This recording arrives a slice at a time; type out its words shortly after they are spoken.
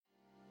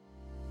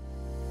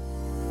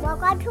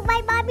Welcome to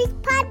my mommy's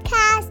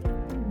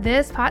podcast.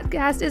 This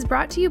podcast is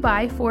brought to you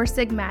by Four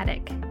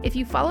Sigmatic. If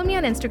you follow me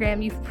on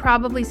Instagram, you've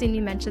probably seen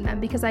me mention them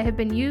because I have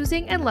been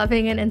using and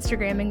loving and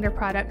Instagramming their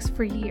products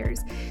for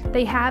years.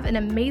 They have an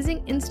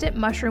amazing instant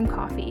mushroom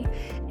coffee.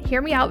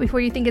 Hear me out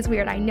before you think it's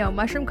weird. I know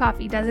mushroom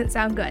coffee doesn't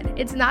sound good.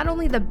 It's not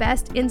only the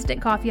best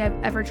instant coffee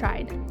I've ever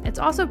tried, it's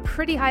also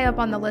pretty high up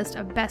on the list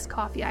of best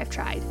coffee I've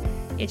tried.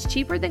 It's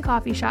cheaper than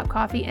coffee shop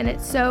coffee, and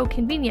it's so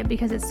convenient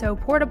because it's so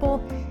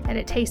portable and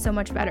it tastes so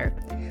much better.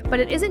 But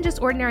it isn't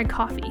just ordinary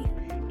coffee.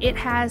 It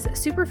has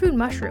superfood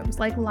mushrooms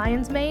like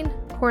lion's mane,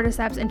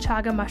 cordyceps, and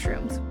chaga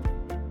mushrooms.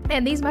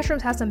 And these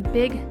mushrooms have some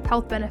big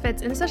health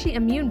benefits and especially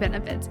immune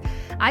benefits.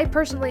 I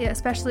personally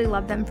especially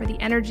love them for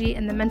the energy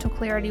and the mental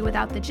clarity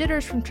without the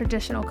jitters from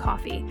traditional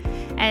coffee.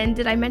 And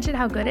did I mention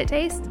how good it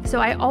tastes? So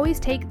I always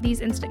take these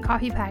instant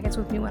coffee packets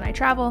with me when I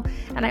travel,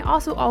 and I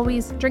also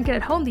always drink it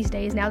at home these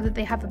days now that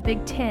they have a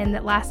big tin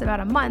that lasts about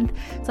a month,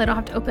 so I don't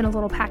have to open a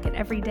little packet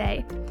every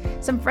day.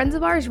 Some friends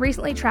of ours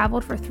recently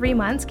traveled for 3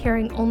 months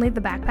carrying only the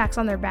backpacks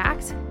on their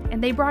backs,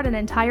 and they brought an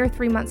entire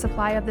 3-month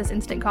supply of this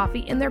instant coffee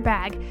in their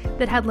bag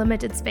that had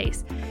limited space.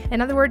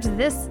 In other words,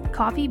 this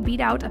coffee beat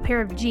out a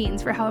pair of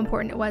jeans for how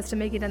important it was to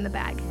make it in the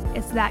bag.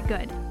 It's that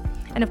good.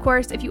 And of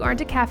course, if you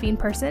aren't a caffeine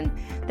person,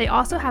 they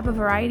also have a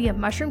variety of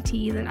mushroom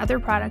teas and other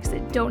products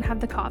that don't have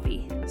the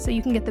coffee, so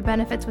you can get the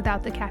benefits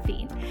without the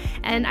caffeine.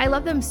 And I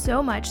love them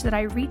so much that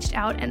I reached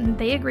out and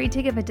they agreed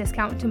to give a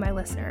discount to my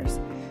listeners.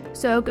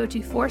 So go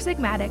to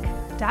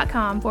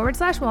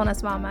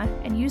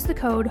foursigmatic.com/wellnessmama and use the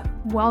code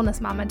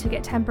wellnessmama to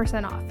get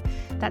 10% off.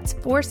 That's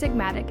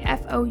foursigmatic,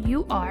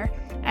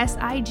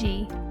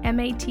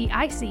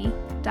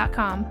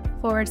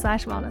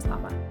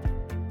 foursigmatic.com/wellnessmama.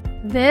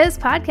 This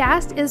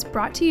podcast is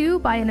brought to you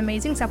by an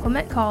amazing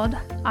supplement called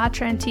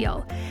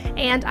Atrantil.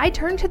 And I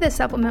turned to this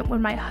supplement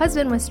when my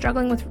husband was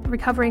struggling with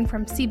recovering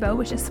from SIBO,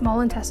 which is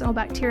small intestinal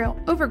bacterial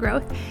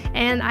overgrowth,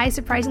 and I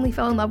surprisingly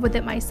fell in love with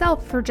it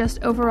myself for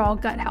just overall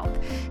gut health.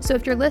 So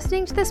if you're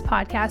listening to this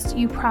podcast,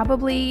 you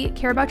probably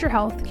care about your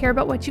health, care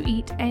about what you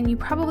eat, and you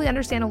probably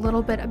understand a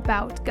little bit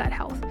about gut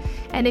health.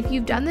 And if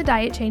you've done the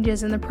diet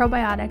changes and the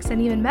probiotics and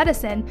even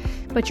medicine,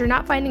 but you're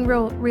not finding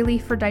real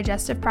relief for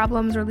digestive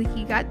problems or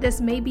leaky gut,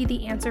 this may be the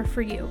answer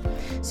for you.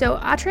 So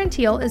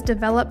Atrantil is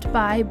developed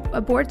by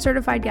a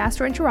board-certified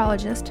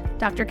gastroenterologist,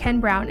 Dr. Ken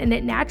Brown, and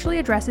it naturally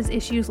addresses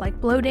issues like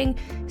bloating,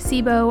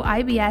 SIBO,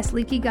 IBS,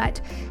 leaky gut,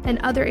 and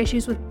other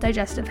issues with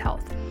digestive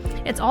health.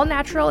 It's all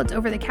natural, it's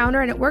over the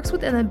counter, and it works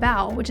within the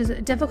bowel, which is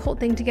a difficult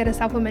thing to get a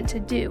supplement to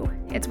do.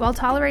 It's well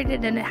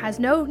tolerated and it has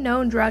no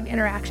known drug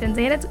interactions,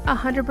 and it's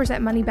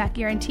 100% money back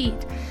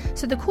guaranteed.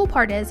 So the cool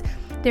part is,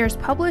 there's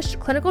published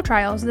clinical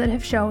trials that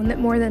have shown that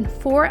more than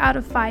 4 out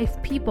of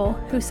 5 people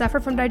who suffer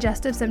from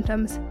digestive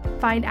symptoms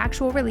find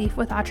actual relief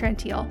with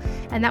Atrantil,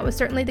 and that was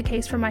certainly the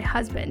case for my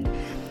husband.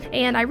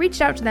 And I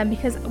reached out to them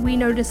because we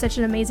noticed such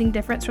an amazing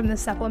difference from this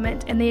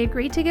supplement, and they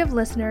agreed to give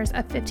listeners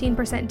a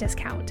 15%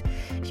 discount.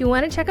 If you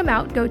want to check them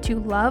out, go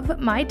to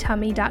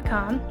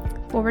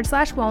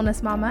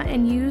lovemytummy.com/wellnessmama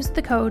and use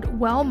the code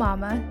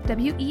WELLMAMA,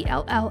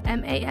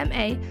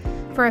 WELLMAMA,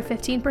 for a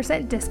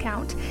 15%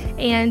 discount,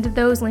 and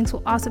those links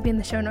will also be in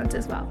the show notes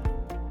as well.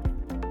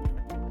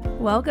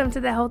 Welcome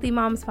to the Healthy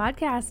Moms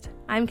Podcast.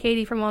 I'm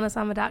Katie from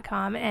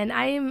wellnessmama.com, and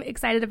I am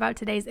excited about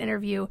today's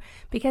interview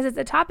because it's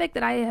a topic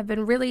that I have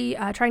been really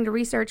trying to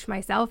research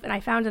myself, and I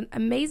found an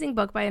amazing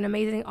book by an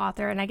amazing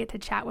author, and I get to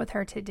chat with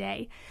her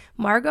today.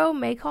 Margot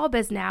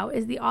Bisnow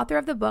is the author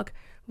of the book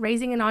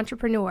Raising an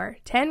Entrepreneur,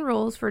 10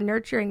 Rules for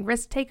Nurturing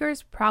Risk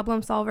Takers,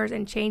 Problem Solvers,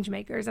 and Change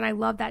Makers, and I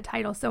love that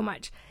title so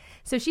much.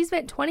 So she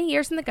spent 20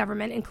 years in the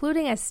government,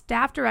 including as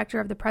staff director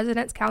of the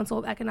President's Council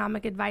of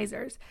Economic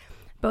Advisors.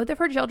 Both of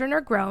her children are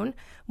grown.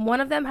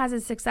 One of them has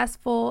a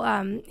successful,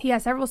 he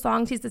has several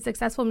songs. He's a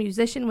successful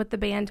musician with the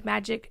band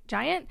Magic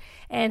Giant.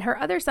 And her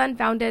other son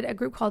founded a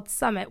group called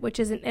Summit, which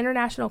is an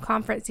international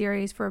conference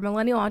series for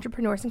millennial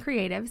entrepreneurs and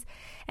creatives.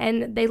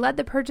 And they led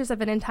the purchase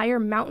of an entire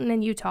mountain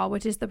in Utah,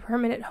 which is the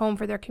permanent home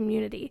for their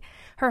community.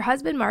 Her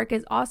husband, Mark,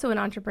 is also an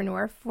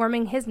entrepreneur,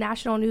 forming his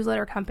national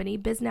newsletter company,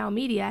 Bisnow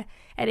Media,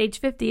 at age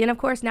 50. And of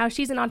course, now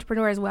she's an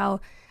entrepreneur as well,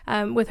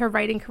 with her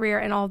writing career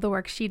and all of the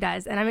work she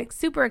does. And I'm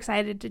super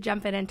excited to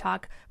jump in and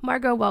talk.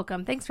 Margot,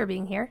 welcome. Thanks for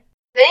being here.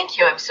 Thank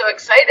you. I'm so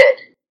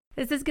excited.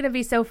 This is going to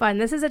be so fun.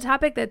 This is a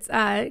topic that's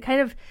kind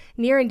of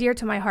near and dear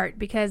to my heart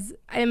because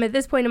I am at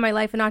this point in my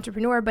life an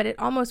entrepreneur, but it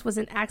almost was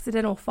an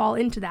accidental fall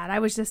into that. I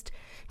was just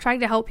trying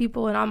to help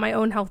people and on my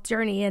own health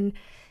journey and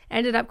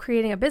ended up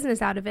creating a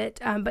business out of it.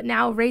 But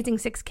now raising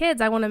 6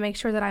 kids, I want to make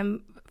sure that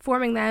I'm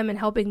forming them and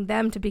helping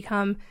them to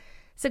become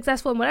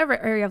successful in whatever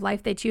area of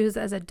life they choose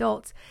as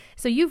adults.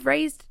 So you've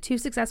raised 2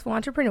 successful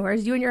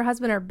entrepreneurs. You and your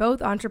husband are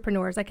both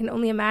entrepreneurs. I can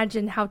only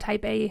imagine how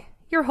type A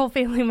your whole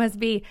family must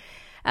be.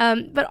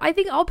 But I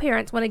think all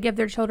parents want to give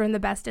their children the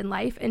best in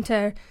life and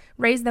to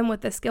raise them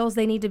with the skills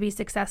they need to be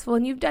successful,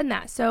 and you've done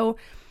that. So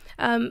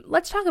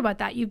Let's talk about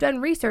that. You've done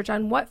research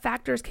on what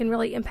factors can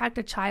really impact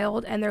a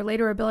child and their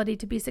later ability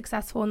to be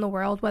successful in the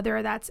world,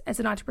 whether that's as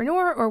an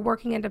entrepreneur or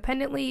working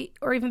independently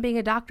or even being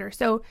a doctor.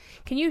 So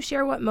can you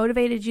share what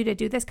motivated you to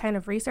do this kind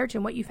of research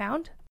and what you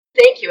found?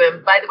 Thank you.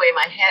 And by the way,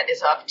 my hat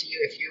is off to you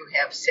if you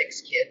have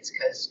 6 kids,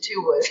 because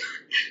two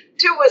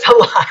was a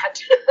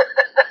lot.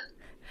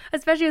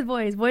 Especially with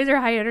boys. Boys are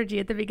high energy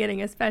at the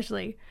beginning,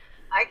 especially.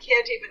 I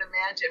can't even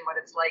imagine what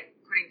it's like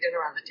putting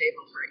dinner on the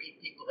table for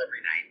 8 people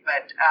every night.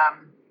 But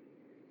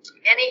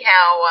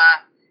anyhow,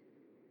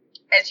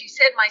 as you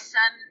said, my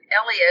son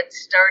Elliot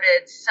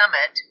started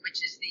Summit,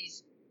 which is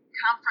these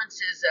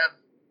conferences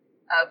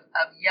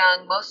of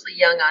young, mostly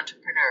young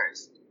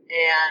entrepreneurs.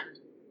 And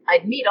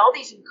I'd meet all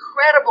these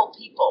incredible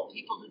people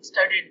who'd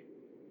started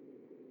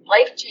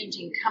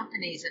life-changing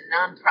companies and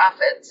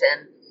nonprofits.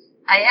 And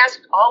I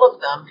asked all of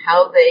them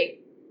how they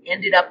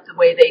ended up the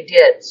way they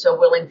did, so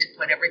willing to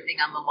put everything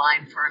on the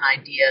line for an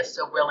idea,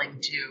 so willing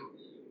to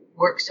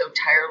work so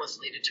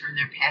tirelessly to turn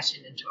their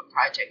passion into a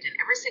project. And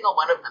every single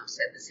one of them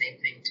said the same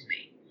thing to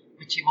me,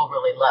 which you will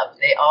really love.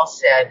 They all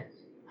said,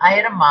 I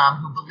had a mom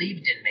who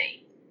believed in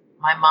me.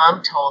 My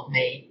mom told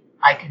me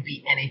I could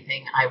be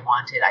anything I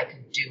wanted. I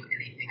could do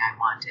anything I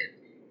wanted.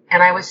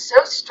 And I was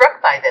so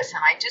struck by this,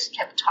 and I just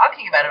kept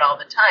talking about it all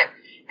the time.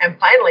 And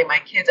finally, my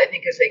kids, I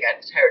think as they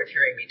got tired of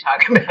hearing me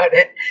talk about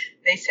it,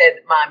 they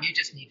said, Mom, you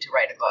just need to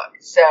write a book.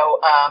 So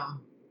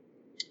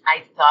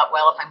I thought,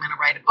 well, if I'm going to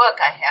write a book,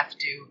 I have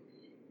to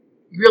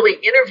really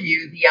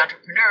interview the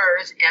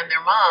entrepreneurs and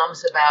their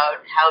moms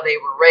about how they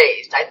were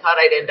raised. I thought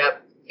I'd end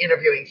up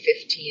interviewing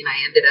 15.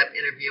 I ended up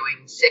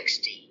interviewing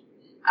 60.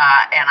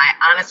 And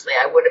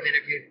I would have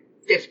interviewed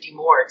 50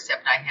 more,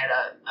 except I had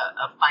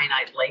a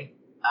finite length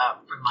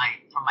from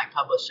my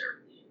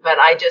publisher. But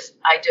I just,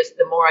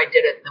 the more I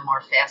did it, the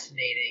more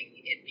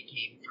fascinating it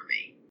became for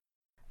me.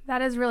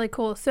 That is really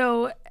cool.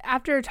 So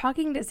after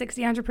talking to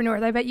 60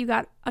 entrepreneurs, I bet you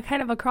got a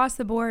kind of across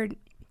the board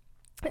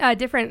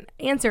different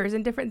answers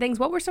and different things.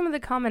 What were some of the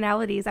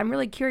commonalities? I'm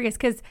really curious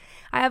because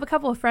I have a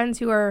couple of friends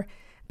who are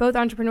both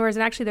entrepreneurs,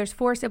 and actually there's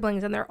 4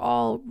 siblings and they're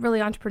all really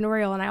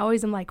entrepreneurial. And I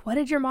always am like, what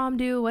did your mom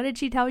do? What did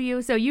she tell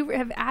you? So you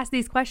have asked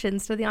these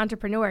questions to the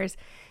entrepreneurs.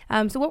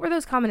 So what were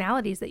those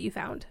commonalities that you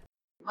found?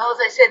 Well, as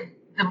I said,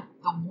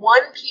 the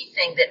one key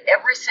thing that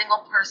every single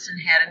person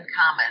had in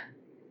common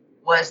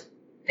was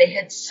they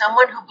had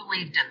someone who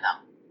believed in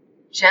them.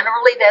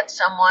 Generally, that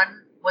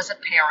someone was a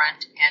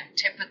parent, and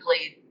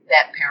typically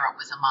that parent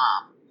was a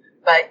mom.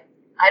 But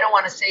I don't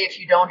want to say if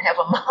you don't have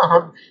a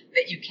mom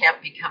that you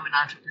can't become an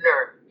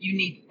entrepreneur.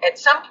 At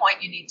some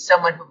point, you need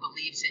someone who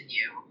believes in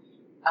you.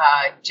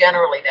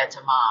 Generally, that's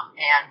a mom.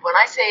 And when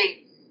I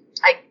say,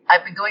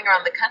 I've been going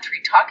around the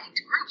country talking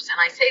to groups, and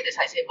I say this,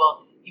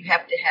 well, you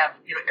have to have,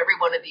 every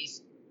one of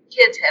these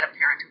kids had a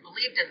parent who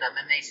believed in them.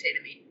 And they say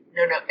to me,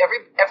 no,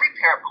 every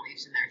parent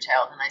believes in their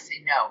child. And I say,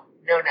 no.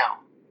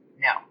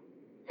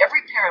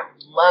 Every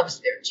parent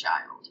loves their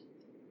child.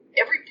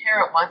 Every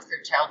parent wants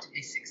their child to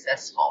be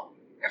successful.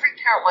 Every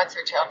parent wants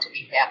their child to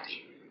be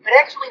happy. But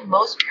actually,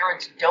 most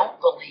parents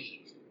don't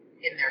believe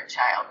in their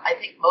child. I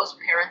think most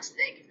parents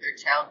think if their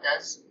child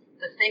does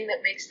the thing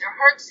that makes their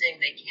heart sing,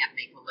 they can't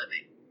make a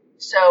living.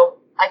 So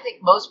I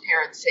think most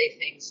parents say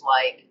things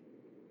like,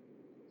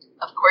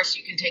 of course,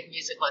 you can take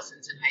music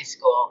lessons in high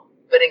school,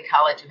 but in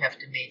college you have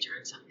to major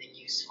in something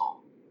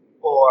useful.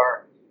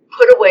 Or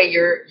put away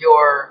your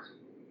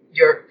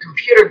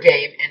computer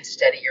game and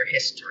study your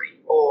history.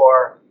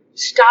 Or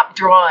stop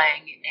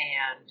drawing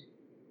and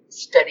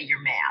study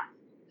your math.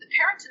 The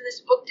parents in this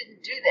book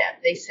didn't do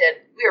that. They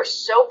said, we are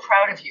so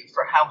proud of you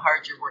for how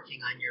hard you're working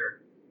on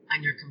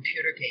your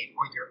computer game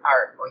or your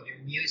art or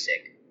your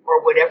music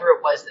or whatever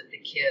it was that the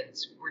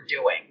kids were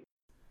doing.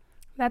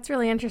 That's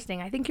really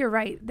interesting. I think you're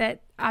right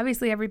that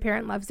obviously every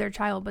parent loves their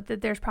child, but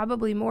that there's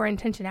probably more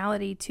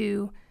intentionality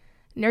to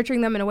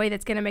nurturing them in a way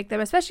that's going to make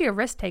them, especially a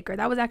risk taker.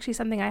 That was actually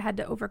something I had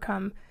to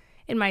overcome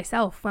in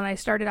myself when I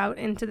started out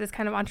into this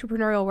kind of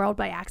entrepreneurial world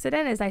by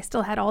accident, is I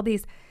still had all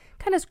these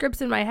kind of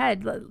scripts in my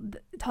head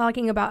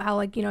talking about how,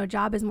 a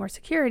job is more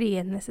security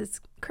and this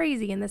is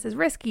crazy and this is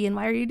risky and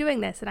why are you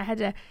doing this? And I had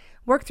to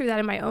work through that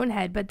in my own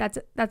head. But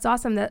that's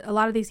awesome that a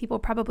lot of these people,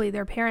 probably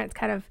their parents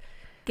kind of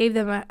gave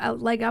them a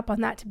leg up on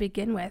that to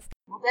begin with.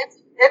 Well,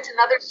 that's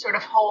another sort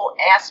of whole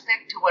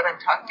aspect to what I'm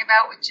talking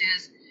about, which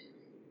is,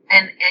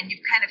 and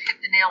you've kind of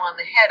hit the nail on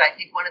the head. I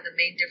think one of the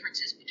main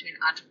differences between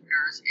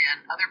entrepreneurs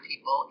and other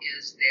people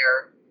is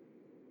their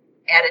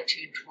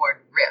attitude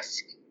toward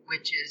risk,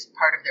 which is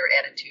part of their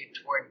attitude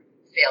toward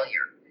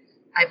failure.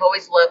 I've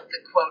always loved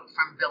the quote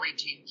from Billie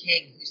Jean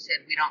King, who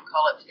said, we don't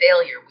call it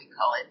failure, we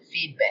call it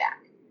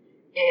feedback.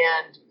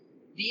 And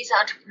these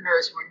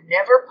entrepreneurs were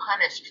never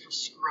punished for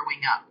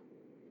screwing up.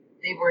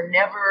 They were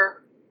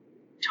never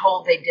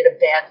told they did a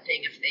bad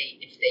thing if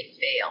they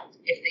failed.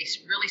 If they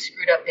really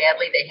screwed up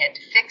badly, they had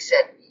to fix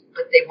it,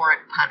 but they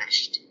weren't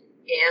punished.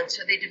 And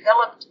so they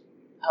developed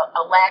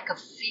a lack of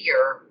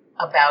fear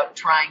about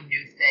trying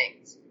new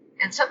things.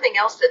 And something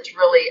else that's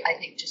really, I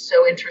think, just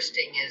so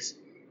interesting is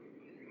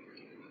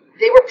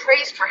they were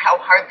praised for how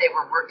hard they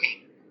were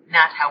working.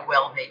 not how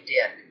well they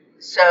did.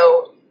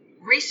 So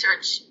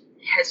research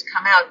has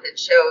come out that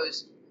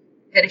shows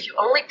that if you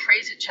only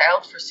praise a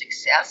child for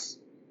success,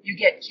 you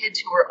get kids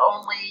who are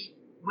only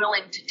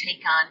willing to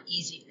take on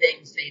easy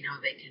things they know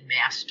they can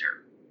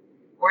master.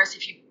 Whereas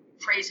if you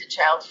praise a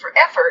child for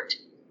effort,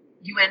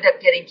 you end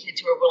up getting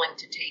kids who are willing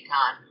to take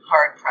on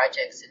hard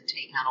projects and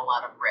take on a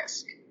lot of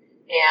risk.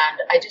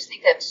 And I just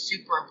think that's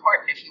super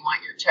important if you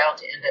want your child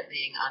to end up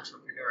being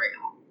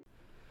entrepreneurial.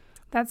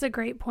 That's a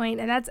great point.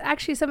 And that's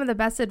actually some of the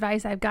best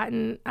advice I've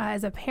gotten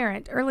as a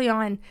parent. Early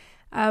on,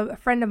 a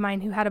friend of mine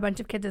who had a bunch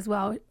of kids as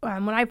well,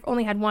 when I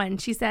only had one,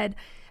 she said,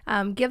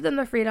 give them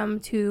the freedom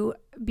to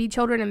be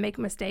children and make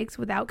mistakes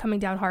without coming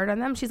down hard on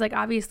them. She's like,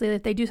 obviously,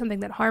 if they do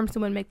something that harms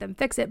someone, make them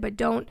fix it, but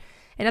don't,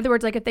 in other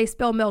words, like if they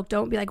spill milk,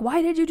 don't be like,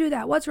 why did you do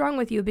that? What's wrong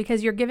with you?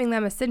 Because you're giving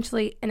them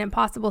essentially an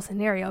impossible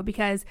scenario,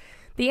 because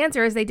the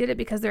answer is they did it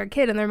because they're a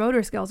kid and their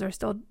motor skills are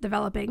still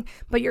developing,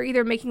 but you're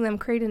either making them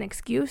create an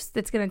excuse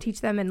that's going to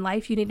teach them in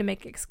life you need to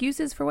make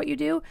excuses for what you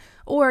do,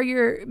 or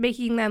you're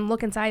making them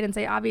look inside and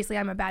say, obviously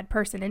I'm a bad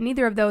person, and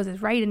neither of those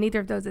is right and neither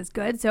of those is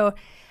good. So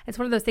it's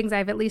one of those things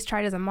I've at least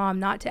tried as a mom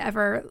not to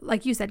ever,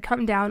 like you said,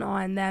 come down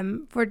on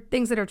them for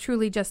things that are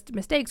truly just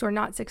mistakes or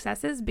not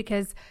successes,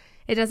 because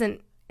it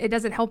doesn't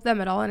help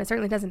them at all, and it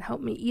certainly doesn't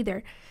help me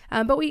either.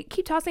 But we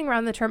keep tossing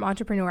around the term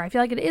entrepreneur. I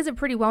feel like it is a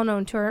pretty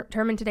well-known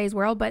term in today's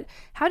world, but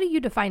how do you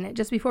define it,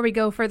 just before we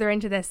go further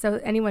into this, so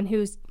anyone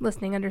who's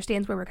listening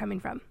understands where we're coming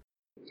from?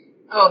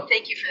 Oh,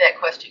 thank you for that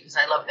question, because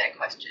I love that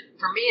question.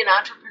 For me, an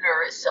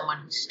entrepreneur is someone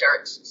who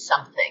starts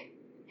something,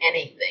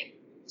 anything.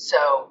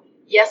 So,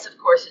 yes, of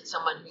course, it's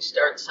someone who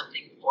starts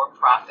something for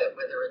profit,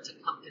 whether it's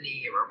a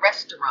company or a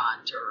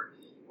restaurant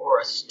or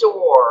a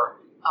store,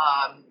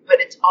 but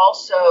it's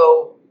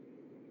also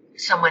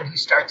someone who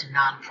starts a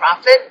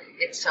nonprofit.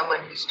 It's someone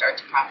who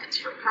starts profits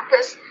for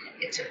purpose.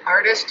 It's an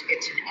artist.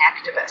 It's an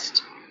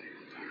activist.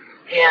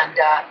 And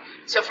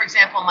so, for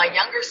example, my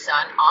younger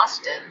son,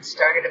 Austin,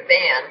 started a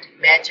band,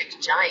 Magic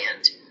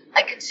Giant.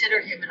 I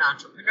consider him an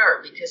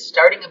entrepreneur because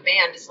starting a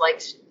band is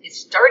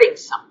starting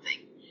something.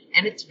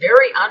 And it's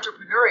very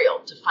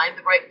entrepreneurial to find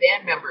the right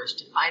band members,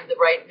 to find the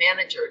right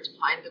manager, to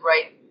find the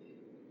right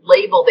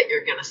label that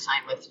you're going to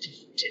sign with,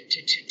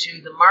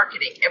 to the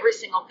marketing, every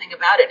single thing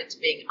about it. It's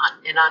being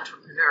an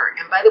entrepreneur.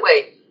 And by the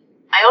way,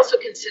 I also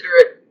consider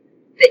it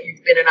that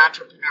you've been an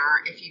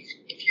entrepreneur if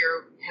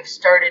you have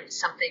started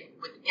something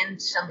within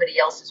somebody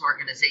else's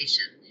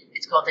organization.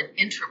 It's called an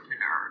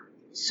intrapreneur.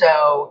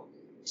 So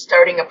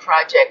starting a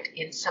project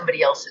in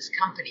somebody else's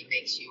company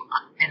makes you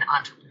an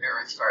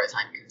entrepreneur as far as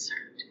I'm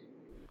concerned.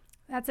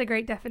 That's a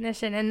great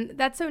definition. And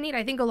that's so neat.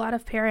 I think a lot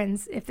of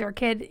parents, if their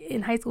kid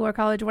in high school or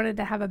college wanted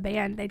to have a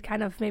band, they'd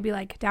kind of maybe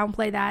like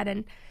downplay that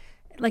and,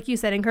 like you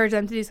said, encourage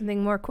them to do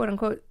something more quote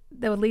unquote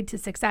that would lead to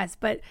success.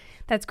 But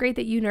that's great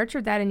that you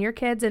nurtured that in your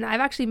kids. And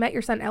I've actually met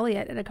your son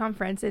Elliot at a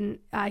conference, and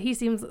he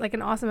seems like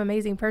an awesome,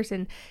 amazing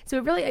person.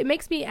 So it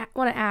makes me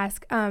want to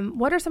ask,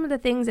 what are some of the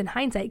things in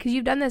hindsight, because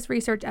you've done this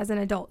research as an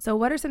adult. So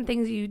what are some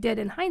things you did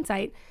in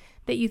hindsight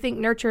that you think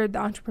nurtured the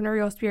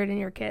entrepreneurial spirit in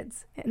your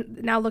kids? And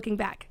now looking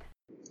back.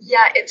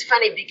 Yeah, it's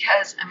funny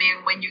because,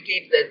 when you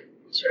gave the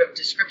sort of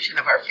description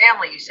of our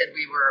family, you said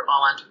we were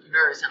all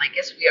entrepreneurs, and I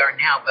guess we are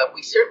now, but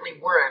we certainly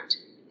weren't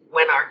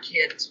when our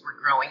kids were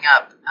growing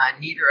up.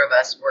 Neither of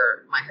us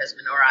were, my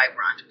husband or I,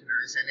 were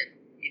entrepreneurs, and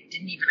it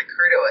didn't even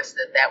occur to us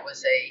that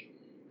was a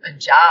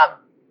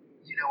job,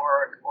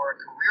 or a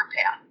career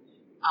path.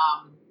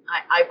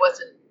 I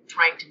wasn't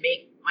trying to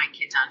make my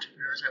kids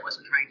entrepreneurs. I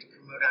wasn't trying to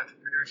promote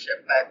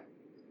entrepreneurship, but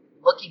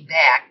looking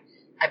back,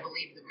 I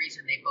believe the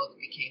reason they both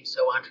became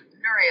so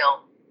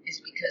entrepreneurial is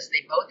because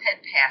they both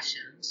had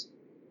passions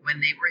when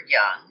they were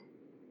young,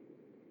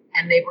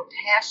 and they were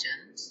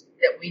passions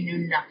that we knew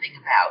nothing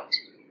about.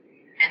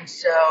 And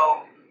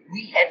so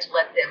we had to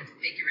let them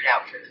figure it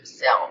out for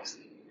themselves.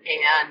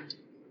 And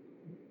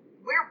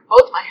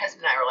both my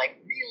husband and I are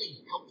like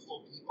really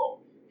helpful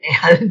people.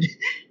 And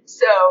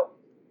so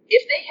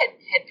if they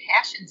had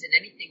passions in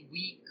anything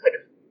we could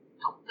have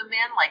helped them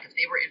in, like if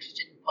they were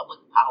interested in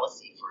public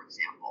policy, for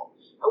example,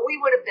 we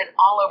would have been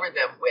all over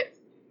them with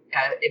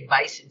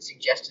advice and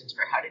suggestions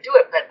for how to do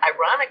it. But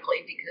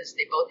ironically, because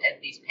they both had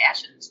these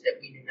passions that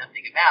we knew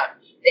nothing about,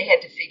 they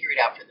had to figure it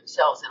out for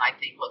themselves. And I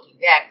think looking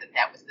back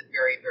that was the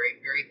very, very,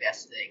 very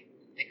best thing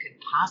that could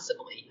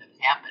possibly have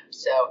happened.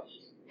 So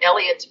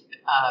Elliot's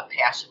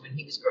passion when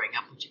he was growing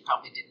up, which you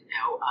probably didn't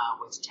know,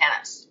 was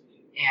tennis.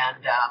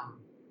 And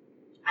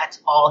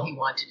that's all he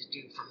wanted to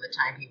do from the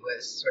time he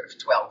was sort of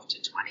 12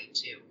 to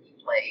 22. He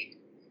played,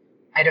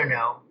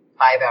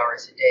 5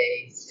 hours a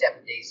day,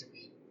 7 days a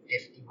week,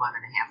 51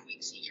 and a half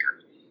weeks a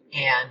year.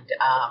 And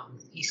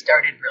he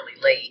started really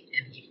late,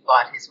 and he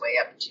fought his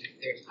way up to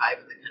 35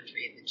 in the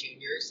country in the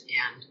juniors.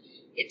 And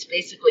it's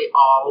basically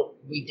all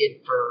we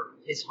did for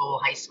his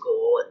whole high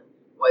school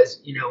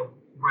was,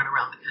 run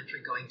around the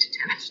country going to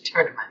tennis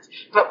tournaments.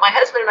 But my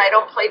husband and I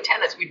don't play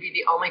tennis. We'd be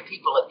the only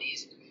people at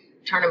these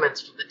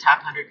tournaments for the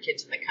top 100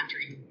 kids in the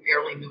country who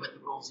barely knew what the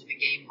rules of the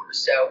game were.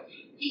 So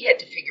he had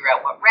to figure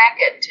out what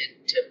racket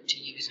to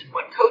use and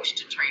what coach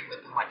to train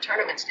with and what what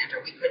tournaments to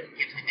enter. We couldn't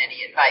give him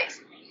any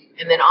advice.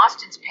 And then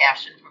Austin's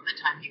passion from the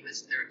time he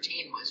was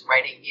 13 was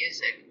writing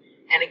music.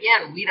 And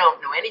again, we don't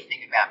know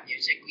anything about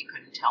music. We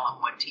couldn't tell him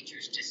what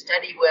teachers to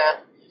study with,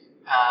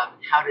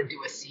 how to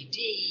do a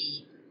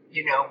CD,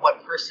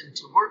 what person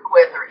to work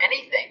with or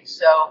anything.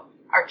 So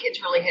our kids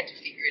really had to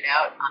figure it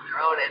out on their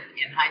own. And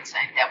in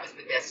hindsight, that was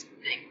the best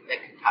thing that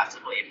could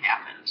possibly have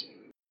happened.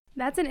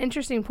 That's an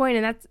interesting point,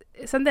 and that's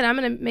something I'm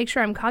going to make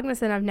sure I'm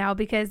cognizant of now,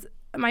 because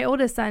my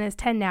oldest son is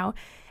 10 now,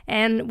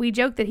 and we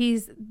joke that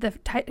he's the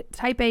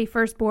type A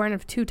firstborn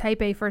of 2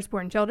 type A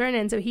firstborn children,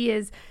 and so he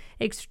is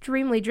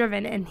extremely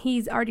driven, and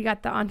he's already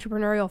got the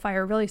entrepreneurial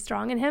fire really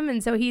strong in him,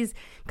 and so he's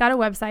got a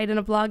website and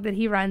a blog that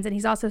he runs, and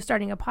he's also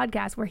starting a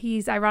podcast where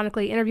he's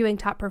ironically interviewing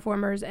top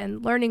performers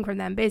and learning from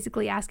them,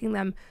 basically asking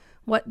them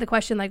what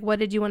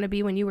did you want to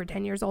be when you were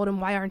 10 years old, and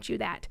why aren't you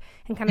that?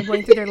 And kind of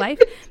going through their life.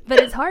 But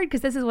it's hard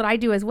because this is what I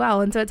do as well.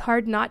 And so it's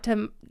hard not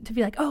to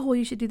be like, oh, well,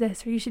 you should do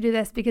this or you should do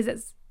this, because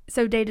it's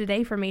so day to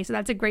day for me. So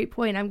that's a great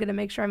point I'm going to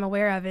make sure I'm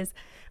aware of, is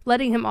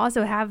letting him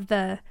also have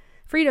the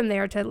freedom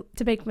there to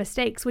make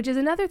mistakes, which is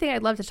another thing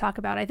I'd love to talk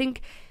about. I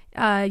think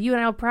you and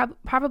I will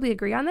probably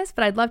agree on this,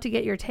 but I'd love to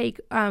get your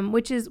take,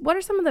 which is, what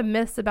are some of the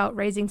myths about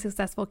raising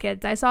successful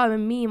kids? I saw a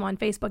meme on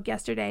Facebook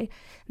yesterday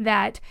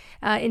that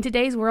in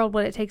today's world,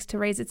 what it takes to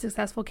raise a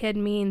successful kid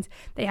means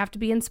they have to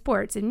be in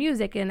sports and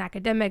music and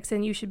academics,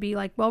 and you should be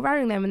like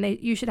well-rounding them, and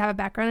you should have a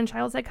background in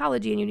child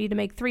psychology, and you need to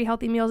make 3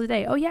 healthy meals a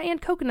day. Oh yeah,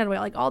 and coconut oil,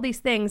 like all these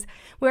things.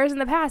 Whereas in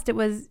the past, it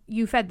was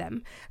you fed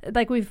them.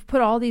 Like, we've put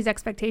all these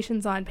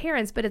expectations on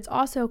parents, but it's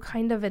also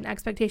kind of an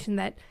expectation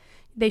that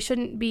they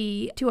shouldn't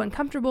be too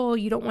uncomfortable.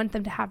 You don't want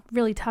them to have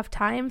really tough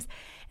times.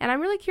 And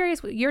I'm really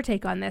curious what your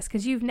take on this,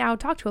 because you've now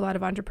talked to a lot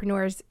of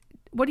entrepreneurs.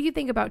 What do you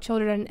think about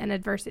children and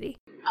adversity?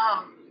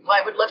 Well,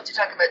 I would love to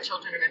talk about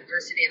children and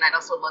adversity, and I'd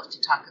also love to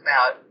talk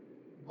about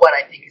what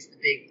I think is the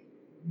big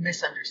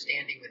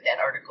misunderstanding with that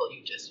article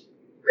you just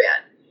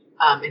read.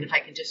 And if I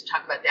can just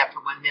talk about that for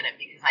 1 minute,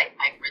 because I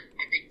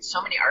read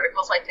so many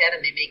articles like that,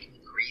 and they make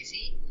me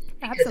crazy.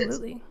 Because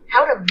Absolutely. It's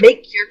how to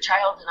make your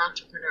child an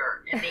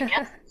entrepreneur. And the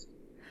answer is,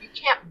 you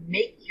can't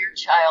make your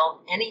child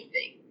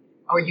anything,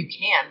 or you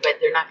can, but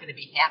they're not going to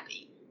be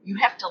happy. You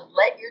have to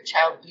let your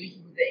child be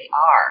who they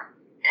are.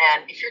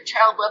 And if your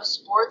child loves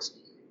sports,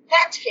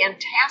 that's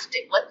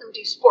fantastic. Let them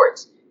do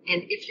sports.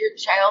 And if your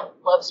child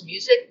loves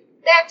music,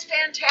 that's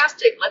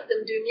fantastic. Let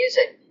them do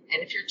music.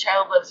 And if your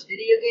child loves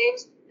video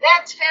games,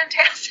 that's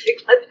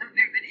fantastic. Let them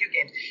do video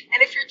games.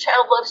 And if your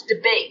child loves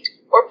debate,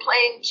 or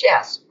playing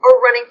chess,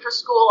 or running for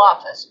school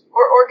office,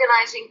 or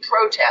organizing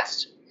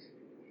protests,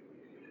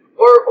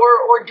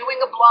 or doing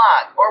a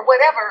blog, or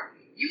whatever,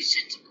 you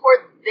should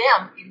support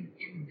them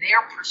in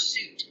their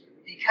pursuit,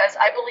 because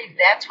I believe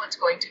that's what's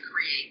going to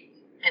create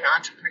an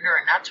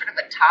entrepreneur, not sort of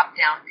a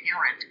top-down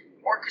parent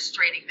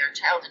orchestrating their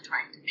child and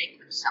trying to make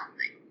them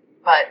something,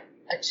 but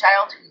a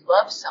child who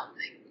loves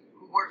something,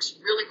 who works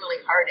really,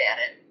 really hard at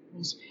it,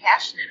 who's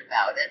passionate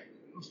about it,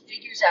 who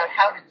figures out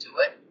how to do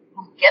it,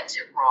 who gets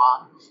it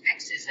wrong, who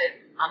fixes it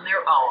on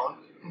their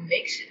own, who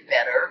makes it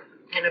better,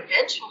 and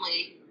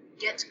eventually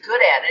gets good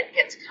at it,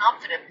 gets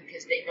confident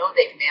because they know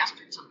they've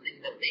mastered something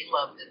that they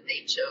love, that they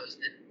chose,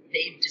 that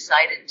they've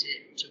decided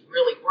to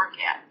really work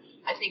at.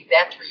 I think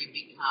that's where you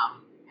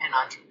become an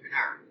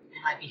entrepreneur.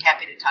 And I'd be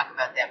happy to talk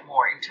about that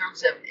more. In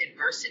terms of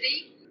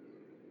adversity,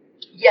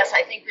 yes,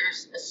 I think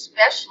there's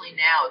especially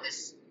now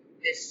this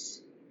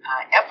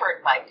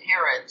effort by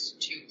parents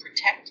to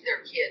protect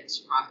their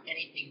kids from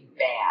anything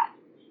bad.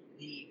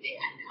 They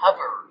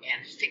hover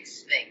and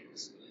fix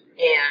things.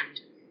 And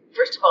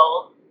first of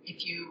all,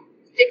 if you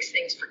fix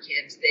things for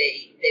kids,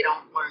 they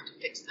don't learn to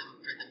fix them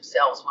for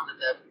themselves. One of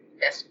the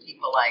best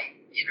people I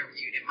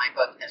interviewed in my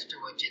book, Esther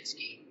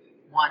Wojcicki,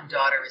 one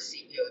daughter is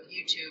CEO of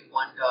YouTube,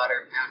 one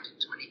daughter founded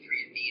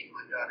 23andMe, and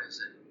one daughter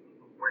is an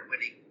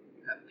award-winning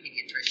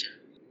pediatrician.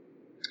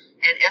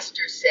 And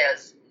Esther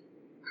says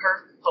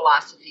her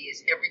philosophy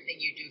is everything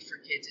you do for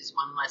kids is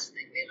one less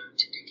thing they learn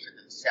to do for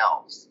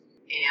themselves.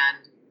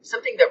 And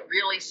something that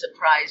really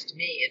surprised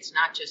me, it's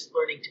not just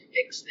learning to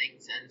fix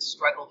things and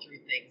struggle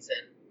through things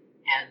and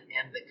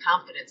the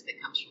confidence that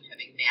comes from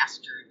having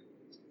mastered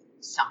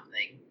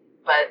something,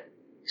 but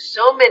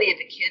so many of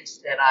the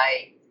kids that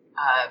I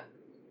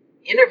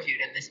interviewed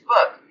in this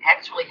book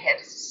actually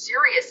had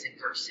serious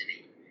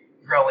adversity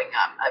growing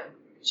up.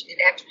 It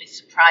actually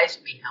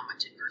surprised me how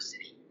much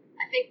adversity.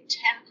 I think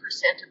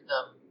 10% of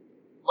them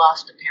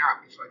lost a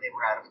parent before they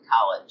were out of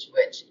college,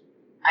 which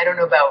I don't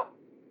know about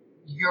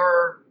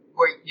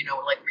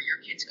where your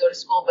kids go to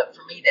school, but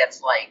for me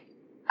that's like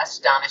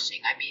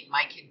astonishing. I mean,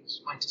 my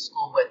kids went to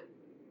school with,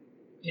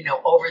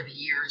 over the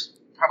years,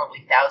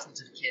 probably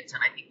thousands of kids,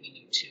 and I think we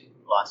knew 2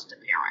 who lost a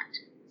parent.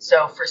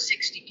 So for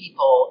 60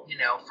 people,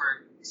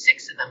 for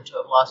 6 of them to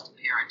have lost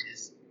a parent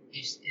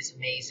is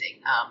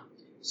amazing.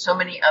 So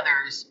many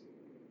others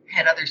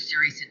had other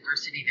serious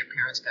adversity. Their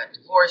parents got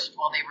divorced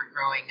while they were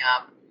growing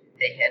up.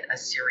 They had a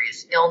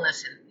serious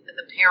illness, and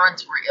the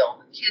parents were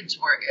ill. The kids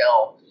were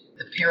ill.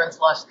 The parents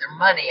lost their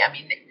money. I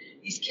mean,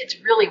 these kids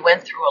really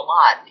went through a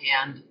lot,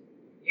 and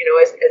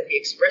as the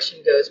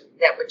expression goes,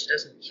 that which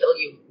doesn't kill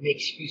you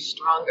makes you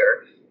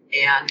stronger.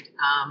 And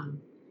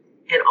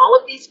all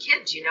of these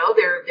kids,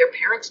 their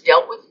parents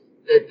dealt with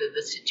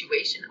the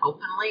situation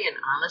openly and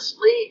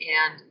honestly,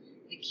 and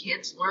the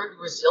kids learned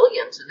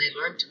resilience and they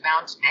learned to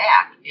bounce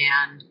back.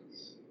 And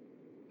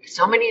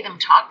so many of them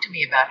talked to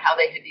me about how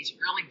they had these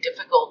really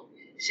difficult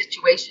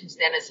situations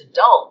then as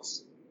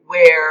adults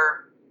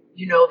where,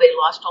 they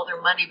lost all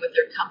their money with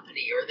their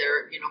company, or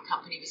their,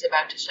 company was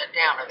about to shut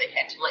down, or they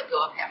had to let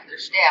go of half their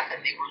staff,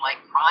 and they were like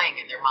crying,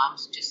 and their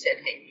moms just said,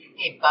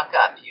 hey, buck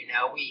up,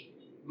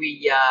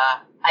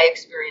 I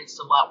experienced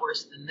a lot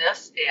worse than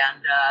this,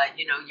 and,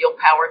 you'll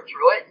power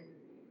through it. And,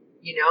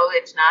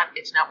 it's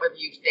not whether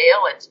you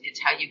fail, it's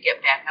how you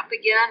get back up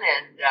again.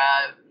 And,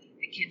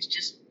 the kids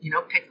just,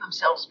 picked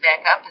themselves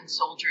back up and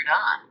soldiered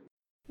on.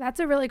 That's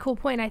a really cool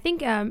point. I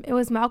think it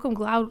was Malcolm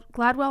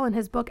Gladwell in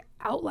his book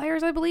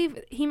Outliers, I believe.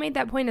 He made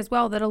that point as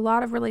well, that a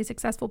lot of really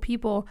successful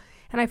people,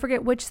 and I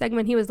forget which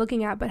segment he was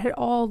looking at, but had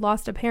all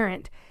lost a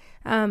parent.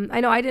 I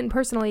know I didn't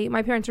personally,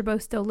 my parents are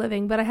both still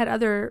living, but I had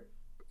other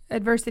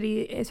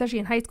adversity, especially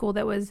in high school,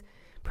 that was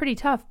pretty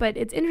tough. But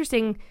it's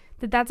interesting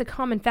that that's a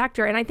common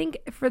factor. And I think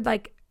for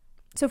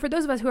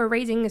those of us who are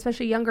raising,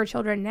 especially younger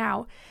children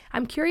now,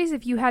 I'm curious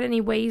if you had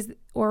any ways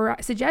or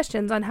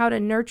suggestions on how to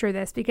nurture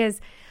this,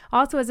 because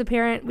also as a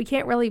parent, we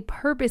can't really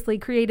purposely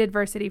create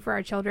adversity for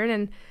our children.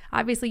 And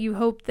obviously you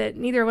hope that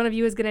neither one of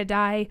you is going to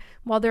die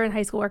while they're in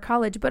high school or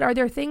college. But are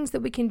there things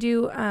that we can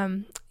do?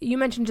 You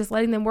mentioned just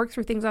letting them work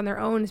through things on their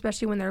own,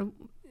 especially when they're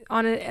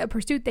on a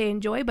pursuit they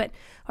enjoy. But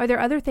are there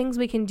other things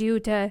we can do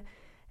to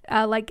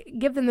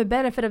give them the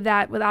benefit of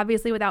that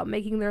without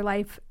making their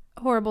life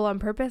horrible on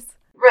purpose?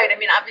 Right. I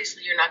mean,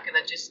 obviously you're not going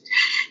to just,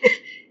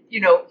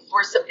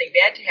 force something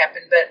bad to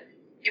happen. But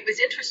it was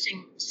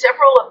interesting.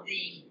 Several of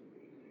the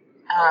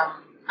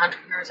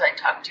entrepreneurs I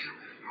talked to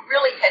who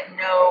really had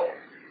no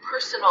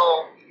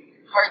personal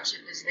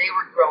hardship as they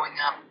were growing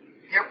up,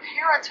 their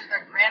parents or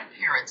their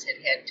grandparents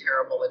had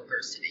terrible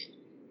adversity.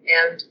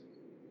 And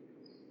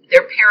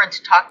their parents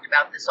talked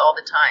about this all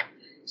the time.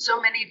 So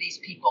many of these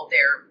people,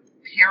 their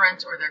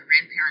parents or their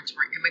grandparents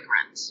were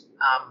immigrants,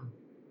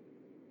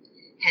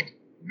 had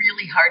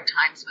really hard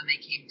times when they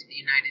came to the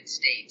United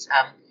States.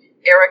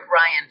 Eric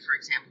Ryan, for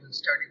example, who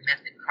started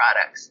Method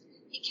Products,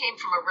 he came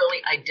from a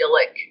really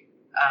idyllic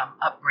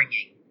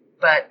upbringing.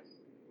 But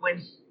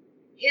when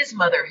his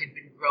mother had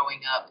been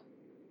growing up,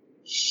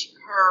 she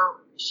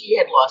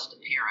had lost a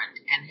parent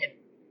and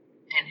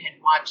had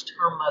watched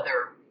her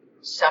mother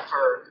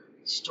suffer,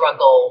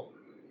 struggle,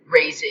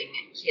 raising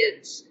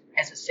kids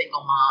as a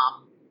single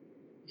mom,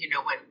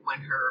 when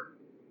her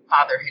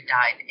father had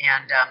died.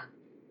 And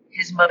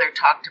his mother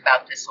talked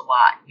about this a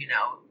lot,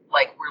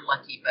 like, we're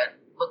lucky, but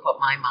look what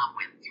my mom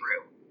went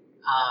through.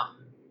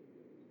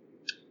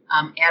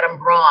 Adam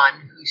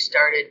Braun, who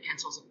started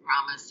Pencils of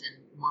Promise and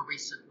more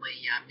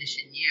recently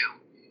Mission U,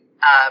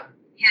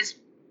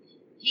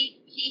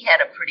 he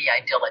had a pretty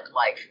idyllic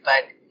life,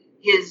 but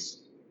his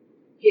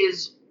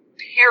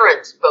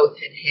parents both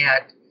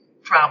had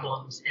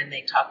problems, and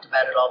they talked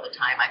about it all the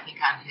time. I think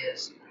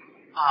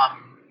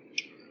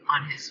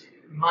on his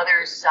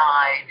mother's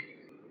side,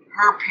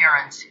 her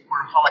parents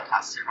were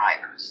Holocaust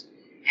survivors,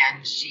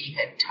 and she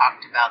had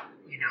talked about,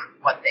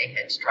 what they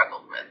had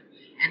struggled with.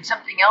 And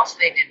something else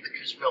they did, which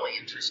was really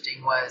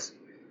interesting, was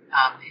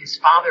his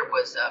father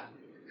was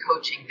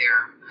coaching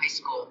their high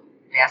school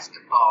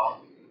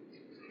basketball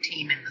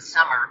team in the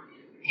summer,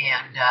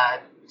 and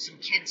some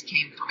kids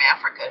came from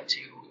Africa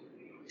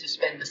to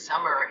spend the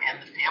summer,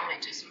 and the family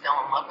just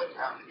fell in love with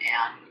them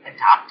and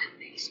adopted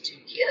these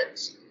two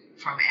kids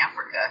from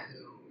Africa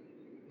who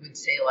would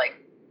say, like,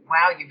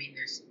 wow, you mean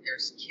there's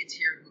kids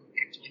here who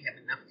actually have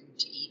enough food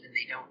to eat and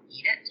they don't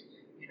eat it?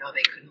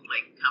 They couldn't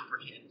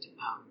comprehend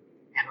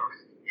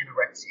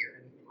anorexia or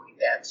anything like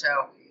that.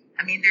 So,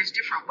 I mean, there's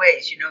different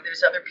ways.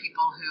 There's other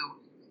people who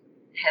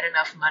had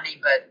enough money,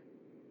 but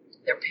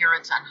their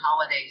parents on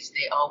holidays,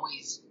 they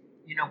always,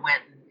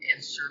 went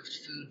and served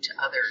food to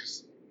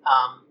others.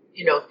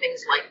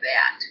 Things like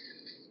that.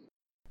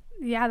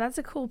 Yeah, that's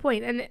a cool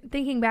point. And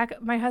thinking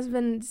back, my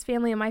husband's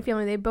family and my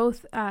family, they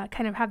both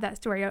kind of have that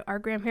story. Our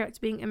grandparents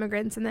being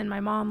immigrants, and then my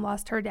mom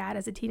lost her dad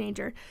as a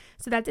teenager.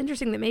 So that's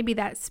interesting that maybe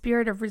that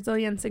spirit of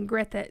resilience and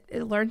grit that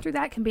is learned through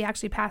that can be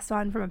actually passed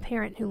on from a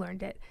parent who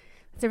learned it.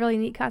 It's a really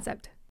neat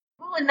concept.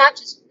 Well, and not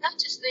just the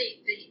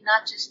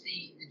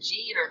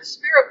gene or the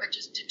spirit, but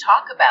just to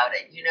talk about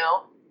it.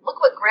 Look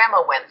what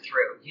Grandma went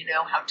through.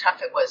 How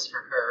tough it was for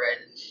her,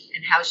 and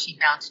how she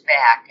bounced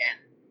back,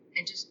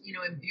 and just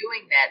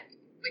imbuing that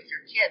with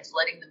your kids,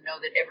 letting them know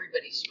that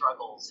everybody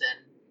struggles,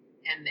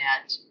 and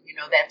that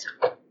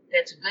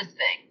that's a good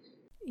thing.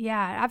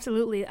 Yeah,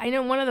 absolutely. I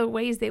know one of the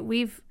ways that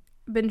we've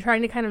been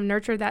trying to kind of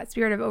nurture that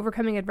spirit of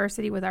overcoming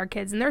adversity with our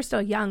kids, and they're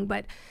still young,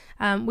 but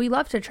we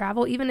love to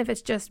travel, even if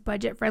it's just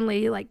budget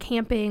friendly, like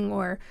camping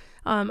or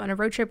on a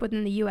road trip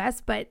within the U.S.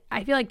 But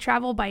I feel like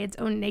travel by its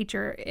own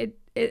nature,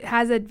 it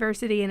has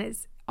adversity, and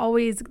it's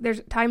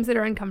there's times that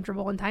are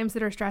uncomfortable and times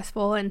that are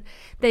stressful, and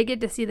they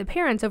get to see the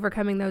parents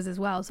overcoming those as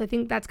well. So I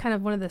think that's kind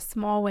of one of the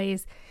small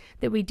ways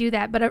that we do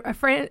that. But a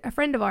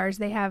friend of ours,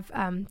 they have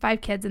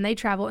 5 kids and they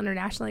travel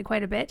internationally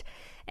quite a bit.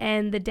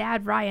 And the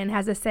dad, Ryan,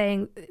 has a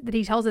saying that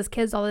he tells his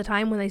kids all the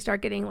time when they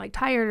start getting like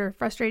tired or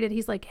frustrated.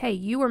 He's like, hey,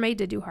 you were made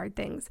to do hard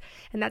things.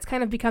 And that's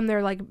kind of become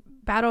their like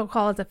battle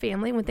call as a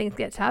family when things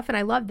get tough. And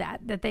I love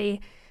that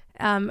they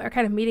are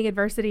kind of meeting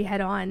adversity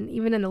head on,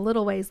 even in the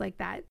little ways like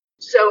that.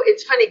 So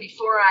it's funny,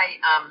 before I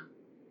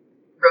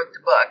wrote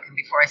the book and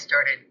before I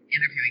started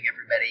interviewing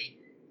everybody,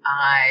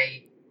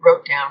 I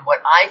wrote down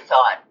what I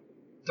thought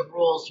the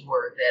rules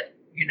were that,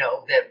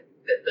 that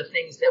the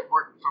things that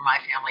worked for my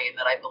family and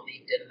that I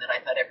believed in and that I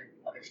thought every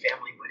other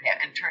family would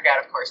have. And it turned out,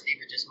 of course, they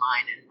were just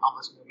mine and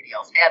almost nobody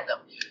else had them.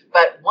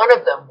 But one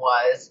of them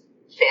was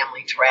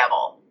family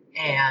travel.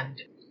 And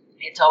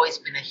it's always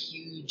been a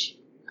huge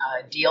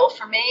deal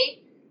for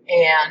me.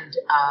 And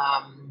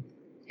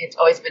it's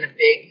always been a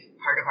big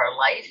part of our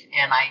life.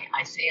 And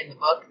I say in the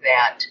book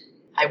that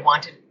I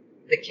wanted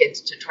the kids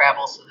to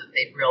travel so that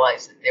they'd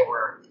realize that there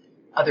were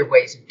other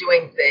ways of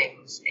doing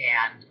things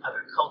and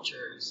other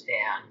cultures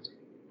and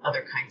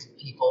other kinds of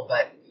people.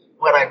 But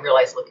what I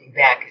realized looking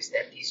back is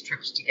that these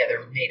trips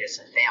together made us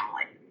a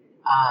family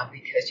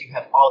because you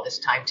have all this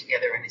time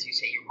together. And as you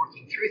say, you're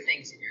working through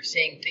things and you're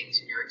seeing things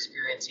and you're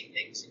experiencing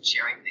things and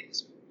sharing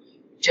things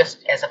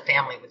just as a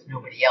family with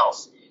nobody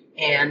else.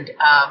 And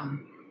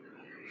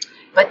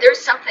but there's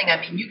something,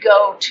 you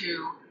go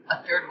to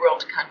a third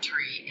world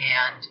country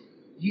and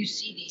you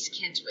see these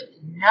kids with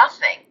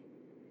nothing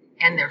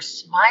and they're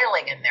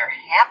smiling and they're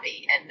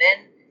happy. And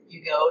then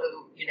you go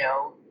to,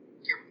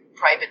 your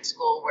private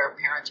school where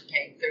parents are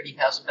paying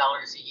 $30,000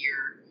 a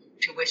year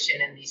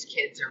tuition and these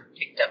kids are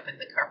picked up in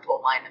the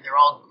carpool line and they're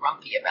all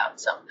grumpy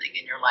about something.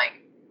 And you're like,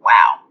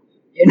 wow,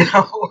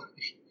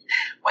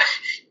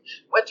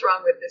 what's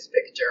wrong with this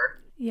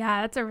picture?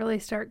 Yeah, that's a really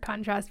stark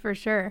contrast for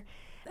sure.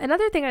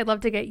 Another thing I'd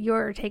love to get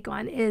your take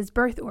on is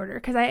birth order,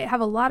 because I have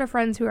a lot of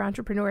friends who are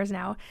entrepreneurs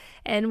now,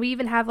 and we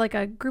even have like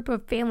a group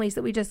of families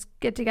that we just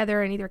get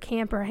together and either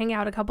camp or hang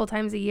out a couple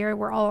times a year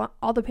where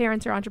all the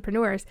parents are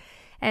entrepreneurs.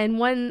 And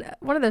one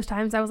of those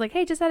times I was like,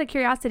 hey, just out of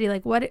curiosity,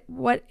 like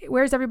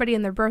where's everybody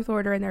in their birth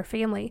order in their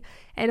family?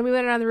 And we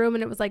went around the room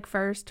and it was like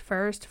first.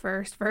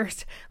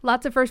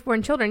 Lots of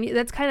firstborn children.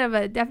 That's kind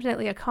of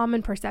definitely a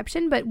common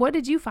perception. But what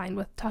did you find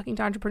with talking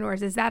to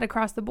entrepreneurs? Is that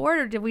across the board,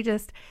 or did we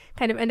just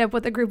kind of end up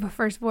with a group of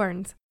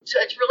firstborns? So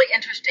it's really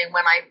interesting.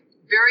 When I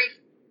very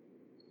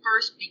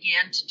first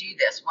began to do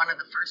this, one of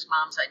the first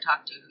moms I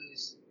talked to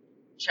whose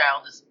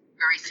child is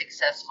very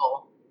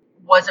successful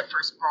was a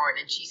firstborn,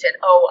 and she said,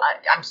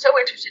 I'm so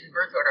interested in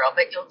birth order, I'll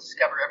bet you'll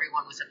discover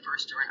everyone was a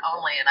first or an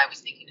only. And I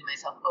was thinking to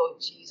myself, oh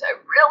geez, I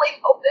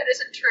really hope that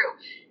isn't true.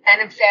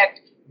 And in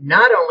fact,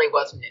 not only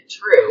wasn't it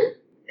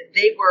true,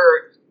 they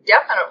were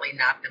definitely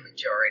not the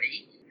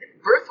majority.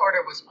 Birth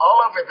order was all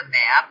over the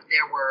map.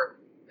 There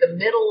were the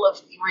middle of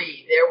 3,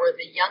 there were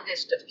the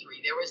youngest of 3,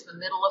 there was the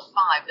middle of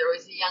 5, there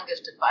was the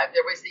youngest of 5,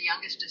 there was the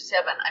youngest of 7.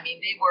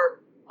 They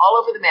were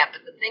all over the map.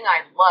 But the thing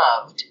I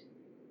loved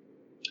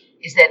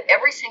is that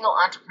every single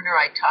entrepreneur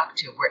I talked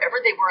to, wherever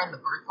they were in the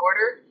birth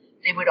order,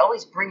 they would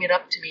always bring it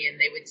up to me and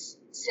they would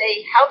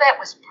say how that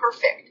was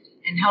perfect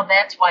and how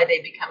that's why they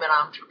become an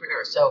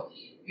entrepreneur. So,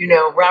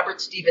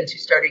 Robert Stevens, who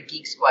started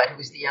Geek Squad, who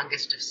was the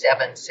youngest of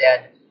 7,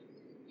 said,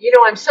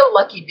 I'm so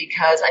lucky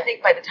because I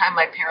think by the time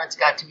my parents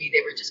got to me, they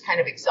were just kind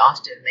of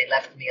exhausted and they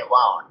left me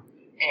alone.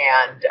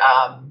 And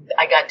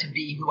I got to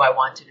be who I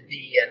wanted to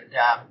be. And,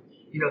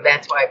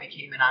 that's why I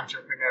became an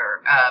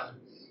entrepreneur.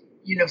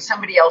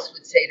 Somebody else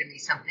would say to me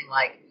something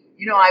like,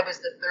 I was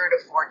the third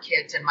of 4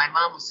 kids and my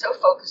mom was so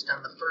focused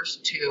on the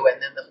first 2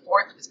 and then the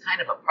fourth was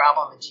kind of a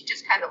problem and she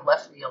just kind of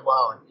left me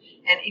alone.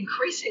 And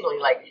increasingly,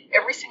 like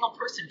every single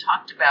person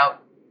talked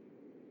about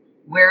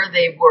where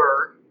they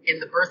were in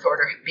the birth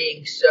order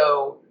being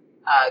so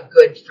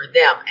good for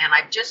them. And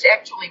I've just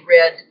actually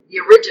read The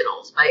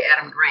Originals by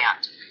Adam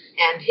Grant.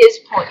 And his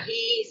point,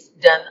 he's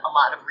done a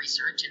lot of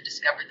research and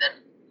discovered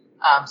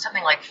that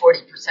something like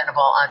 40% of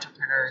all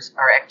entrepreneurs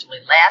are actually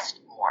last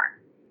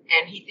born.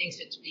 And he thinks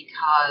it's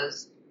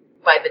because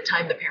by the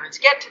time the parents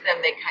get to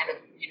them, they kind of,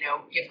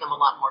 give them a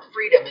lot more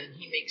freedom. And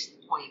he makes the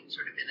point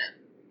sort of in an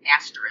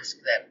asterisk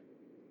that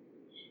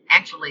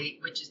actually,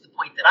 which is the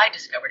point that I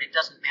discovered, it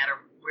doesn't matter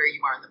where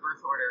you are in the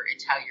birth order,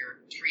 it's how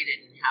you're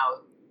treated and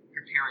how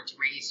your parents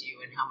raise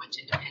you and how much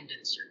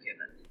independence you're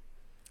given.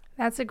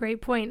 That's a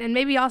great point. And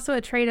maybe also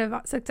a trait of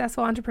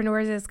successful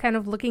entrepreneurs is kind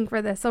of looking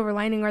for the silver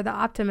lining or the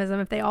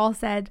optimism. If they all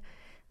said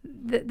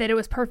that it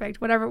was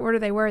perfect, whatever order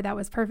they were, that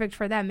was perfect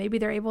for them. Maybe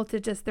they're able to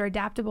they're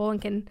adaptable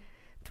and can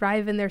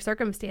thrive in their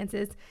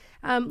circumstances.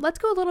 Let's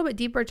go a little bit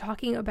deeper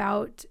talking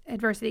about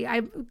adversity.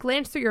 I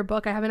glanced through your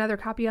book. I have another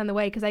copy on the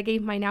way because I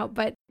gave mine out,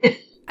 but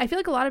I feel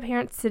like a lot of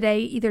parents today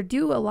either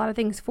do a lot of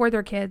things for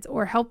their kids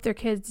or help their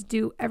kids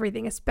do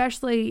everything,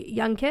 especially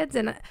young kids.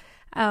 And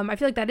I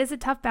feel like that is a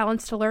tough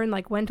balance to learn,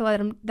 like when to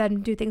let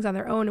them do things on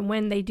their own and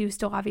when they do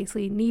still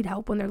obviously need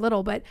help when they're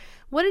little. But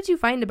what did you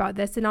find about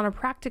this? And on a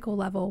practical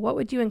level, what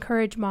would you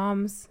encourage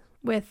moms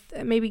with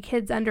maybe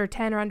kids under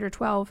 10 or under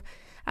 12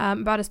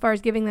 about as far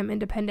as giving them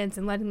independence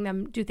and letting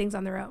them do things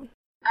on their own?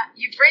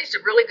 You've raised a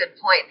really good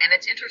point, and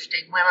it's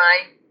interesting. When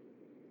I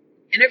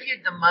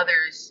interviewed the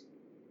mothers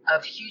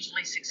of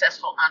hugely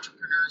successful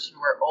entrepreneurs who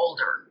are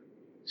older,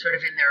 sort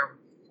of in their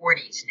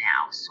 40s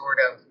now,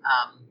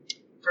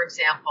 for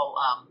example,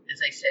 as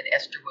I said,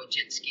 Esther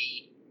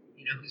Wojcicki,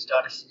 whose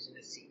daughter Susan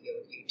is CEO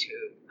of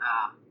YouTube,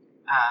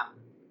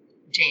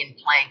 Jane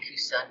Plank,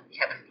 whose son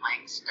Kevin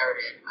Plank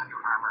started Under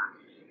Armour.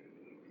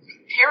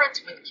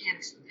 Parents with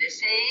kids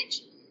this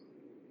age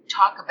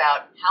talk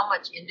about how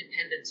much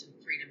independence and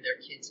freedom their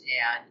kids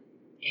had,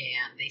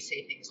 and they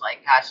say things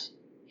like, gosh,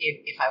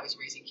 if I was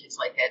raising kids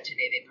like that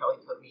today, they'd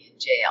probably put me in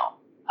jail.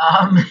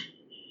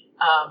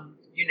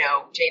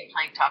 Jane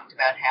Plank talked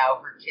about how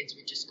her kids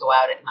would just go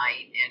out at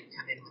night and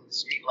come in when the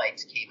street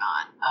lights came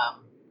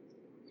on.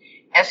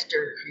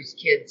 Esther, whose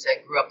kids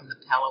grew up in the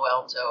Palo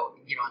Alto,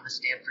 on the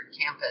Stanford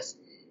campus,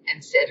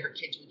 and said her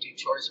kids would do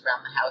chores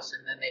around the house,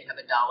 and then they'd have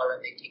 $1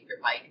 and they'd take their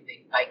bike and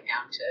they'd bike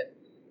down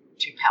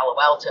to Palo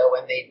Alto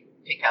and they'd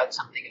pick out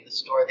something in the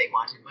store they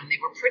wanted when they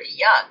were pretty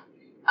young.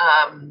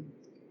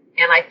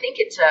 And I think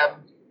it's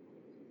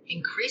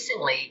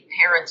increasingly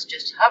parents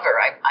just hover.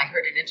 I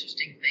heard an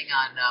interesting thing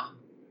on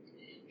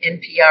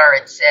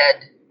NPR. It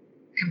said,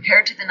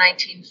 compared to the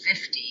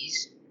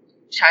 1950s,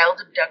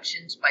 child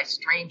abductions by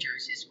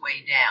strangers is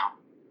way down.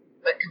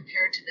 But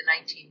compared to the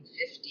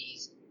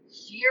 1950s,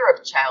 fear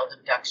of child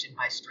abduction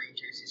by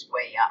strangers is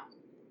way up.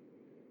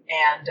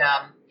 And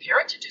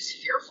parents are just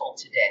fearful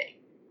today.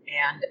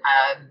 And,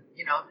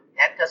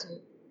 that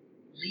doesn't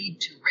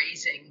lead to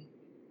raising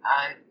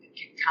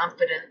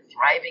confident,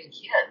 thriving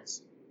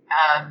kids.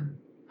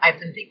 I've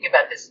been thinking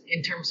about this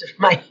in terms of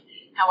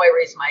how I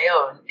raise my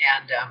own.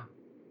 And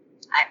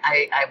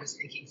I was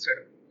thinking sort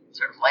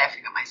of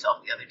laughing at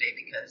myself the other day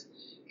because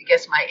I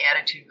guess my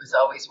attitude was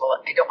always,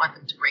 well, I don't want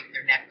them to break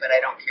their neck, but I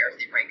don't care if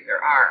they break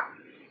their arm.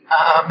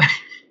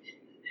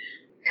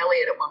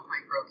 Elliot at one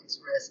point broke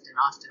his wrist and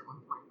Austin at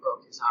one point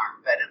broke his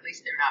arm, but at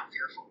least they're not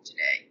fearful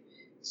today.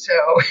 So,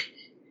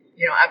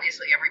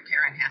 obviously every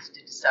parent has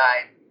to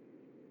decide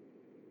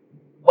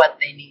what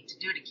they need to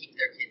do to keep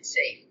their kids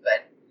safe,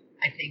 but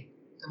I think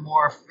the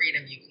more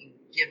freedom you can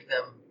give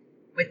them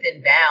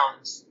within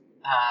bounds,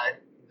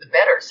 the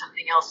better.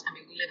 Something else,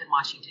 we live in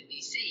Washington,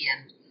 D.C.,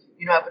 and,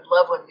 I would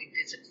love when we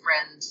visit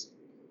friends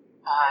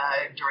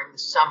during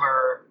the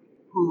summer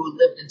who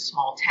lived in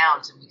small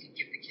towns, and we could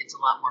give the kids a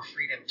lot more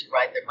freedom to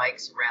ride their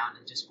bikes around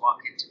and just walk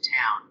into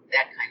town,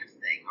 that kind of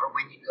thing. Or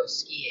when you go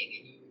skiing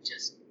and you would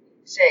just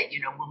say,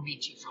 we'll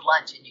meet you for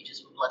lunch, and you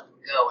just would let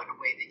them go in a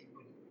way that you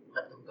wouldn't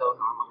let them go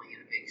normally in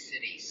a big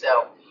city.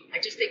 So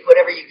I just think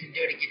whatever you can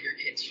do to give your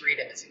kids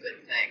freedom is a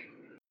good thing.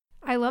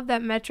 I love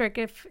that metric.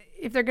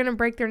 If they're going to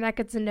break their neck,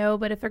 it's a no,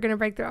 but if they're going to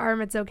break their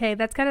arm, it's okay.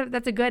 That's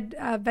a good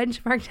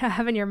benchmark to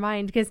have in your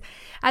mind, because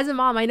as a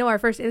mom, I know our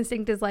first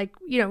instinct is like,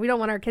 we don't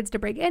want our kids to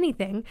break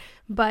anything,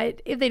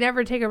 but if they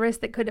never take a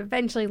risk that could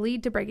eventually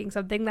lead to breaking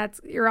something,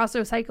 you're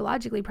also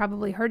psychologically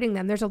probably hurting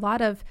them. There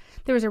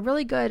was a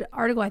really good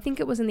article, I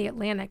think it was in the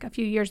Atlantic a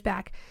few years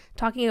back,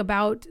 talking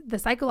about the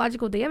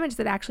psychological damage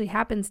that actually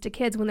happens to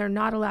kids when they're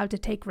not allowed to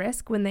take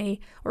risk,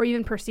 or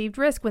even perceived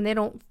risk, when they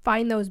don't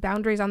find those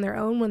boundaries on their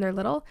own when they're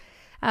little.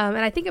 And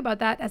I think about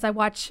that as I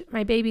watch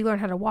my baby learn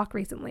how to walk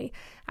recently.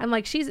 I'm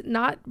like, she's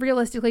not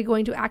realistically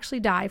going to actually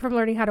die from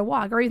learning how to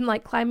walk, or even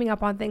like climbing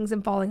up on things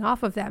and falling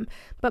off of them.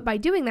 But by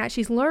doing that,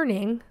 she's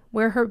learning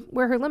where her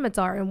limits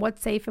are and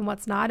what's safe and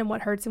what's not and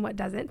what hurts and what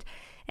doesn't.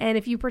 And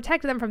if you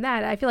protect them from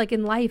that, I feel like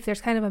in life, there's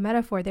kind of a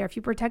metaphor there. If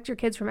you protect your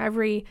kids from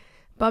every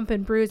bump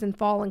and bruise and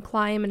fall and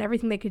climb and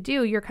everything they could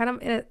do, you're kind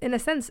of, in a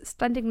sense,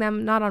 stunting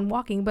them not on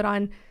walking, but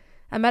on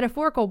a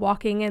metaphorical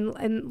walking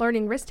and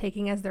learning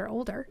risk-taking as they're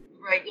older.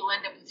 Right, you'll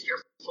end up with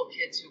fearful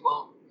kids who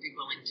won't be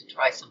willing to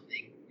try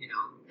something,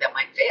 that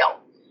might fail.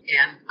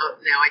 And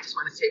now I just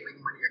want to say, when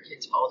one of your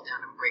kids falls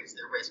down and breaks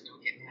their wrist, don't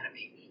get mad at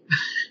me.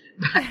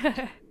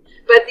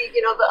 But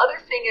the other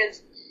thing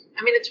is,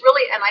 it's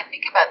really, and I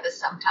think about this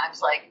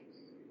sometimes, like,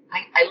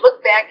 I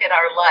look back at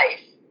our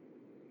life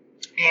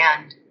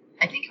and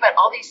I think about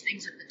all these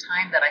things at the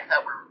time that I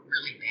thought were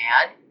really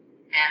bad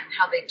and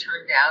how they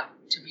turned out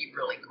to be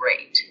really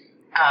great.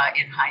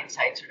 In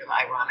hindsight, sort of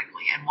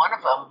ironically. And one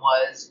of them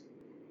was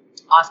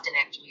Austin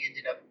actually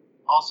ended up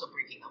also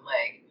breaking a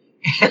leg.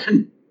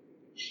 And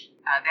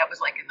that was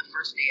like in the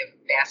first day of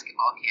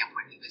basketball camp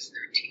when he was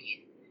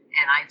 13.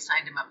 And I'd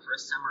signed him up for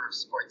a summer of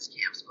sports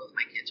camps. Both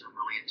my kids were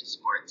really into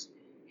sports.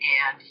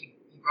 And he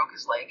broke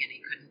his leg and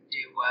he couldn't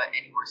do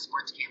any more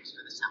sports camps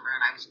for the summer.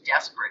 And I was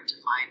desperate to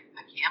find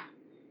a camp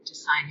to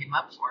sign him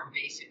up for. And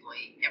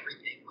basically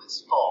everything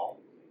was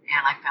full.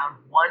 And I found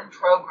one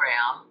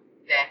program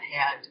that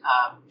had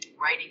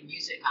writing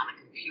music on a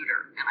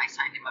computer, and I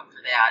signed him up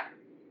for that,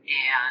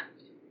 and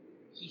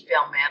he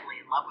fell madly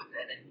in love with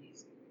it, and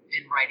he's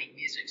been writing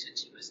music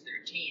since he was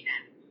 13,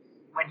 and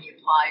when he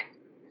applied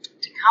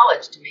to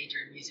college to major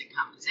in music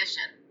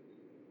composition,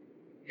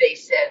 they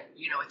said,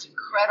 it's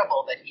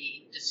incredible that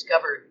he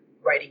discovered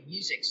writing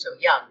music so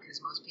young, because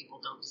most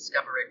people don't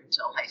discover it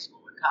until high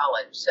school or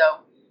college.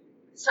 So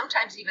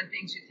sometimes even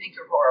things you think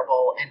are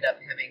horrible end up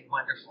having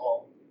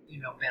wonderful,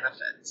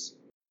 benefits.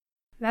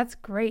 That's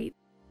great.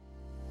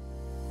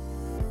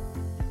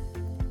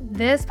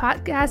 This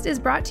podcast is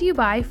brought to you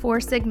by Four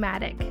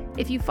Sigmatic.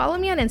 If you follow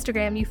me on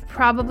Instagram, you've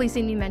probably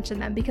seen me mention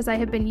them because I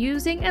have been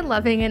using and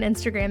loving and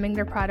Instagramming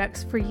their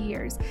products for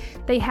years.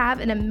 They have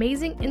an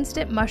amazing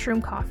instant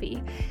mushroom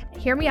coffee.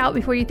 Hear me out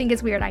before you think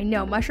it's weird. I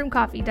know mushroom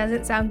coffee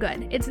doesn't sound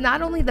good. It's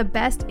not only the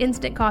best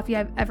instant coffee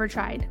I've ever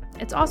tried,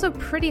 it's also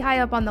pretty high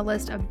up on the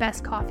list of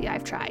best coffee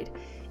I've tried.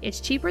 It's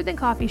cheaper than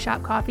coffee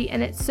shop coffee,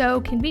 and it's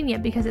so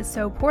convenient because it's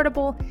so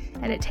portable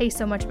and it tastes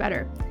so much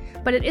better.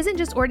 But it isn't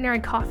just ordinary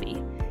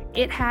coffee.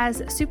 It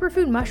has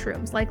superfood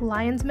mushrooms like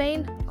lion's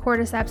mane,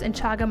 cordyceps, and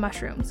chaga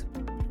mushrooms.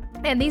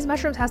 And these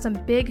mushrooms have some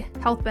big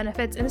health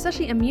benefits and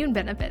especially immune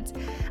benefits.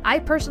 I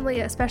personally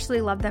especially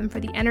love them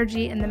for the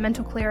energy and the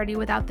mental clarity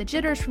without the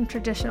jitters from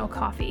traditional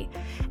coffee.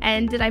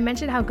 And did I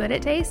mention how good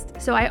it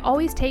tastes? So I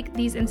always take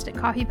these instant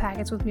coffee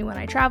packets with me when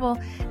I travel,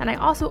 and I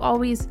also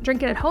always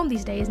drink it at home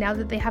these days now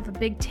that they have a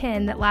big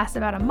tin that lasts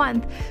about a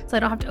month, so I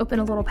don't have to open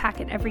a little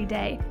packet every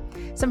day.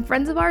 Some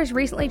friends of ours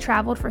recently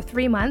traveled for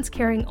 3 months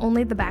carrying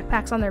only the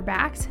backpacks on their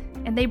backs,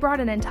 and they brought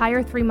an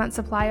entire 3-month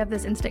supply of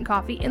this instant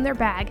coffee in their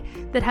bag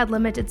that had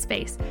limited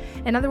space.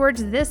 In other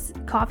words, this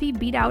coffee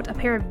beat out a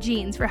pair of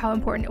jeans for how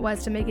important it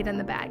was to make it in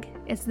the bag.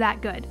 It's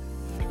that good.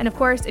 And of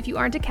course, if you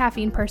aren't a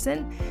caffeine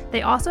person,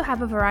 they also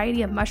have a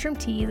variety of mushroom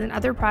teas and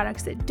other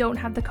products that don't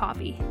have the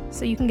coffee,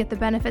 so you can get the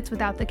benefits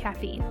without the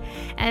caffeine.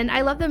 And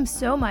I love them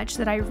so much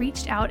that I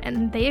reached out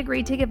and they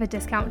agreed to give a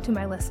discount to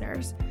my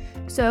listeners.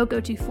 So go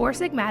to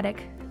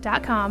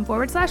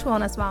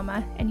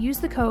foursigmatic.com/wellnessmama and use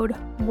the code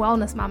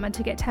wellnessmama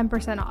to get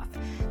 10% off.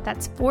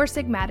 That's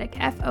foursigmatic,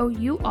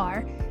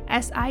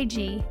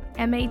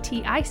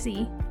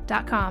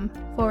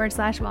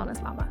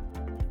 foursigmatic.com/wellnessmama.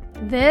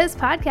 This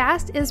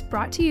podcast is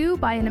brought to you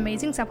by an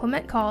amazing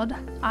supplement called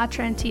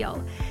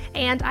Atrantil.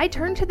 And I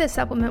turned to this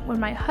supplement when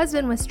my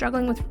husband was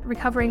struggling with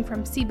recovering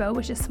from SIBO,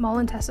 which is small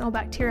intestinal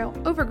bacterial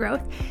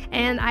overgrowth,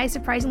 and I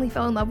surprisingly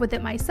fell in love with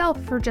it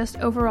myself for just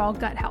overall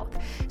gut health.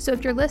 So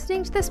if you're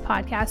listening to this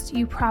podcast,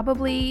 you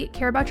probably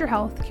care about your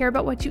health, care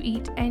about what you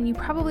eat, and you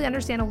probably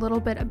understand a little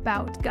bit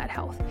about gut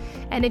health.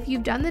 And if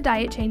you've done the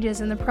diet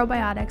changes and the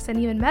probiotics and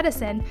even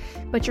medicine,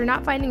 but you're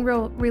not finding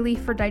real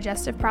relief for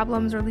digestive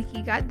problems or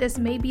leaky gut, this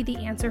may be the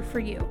answer for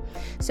you.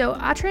 So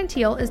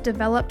Atrantil is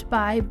developed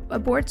by a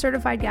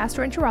board-certified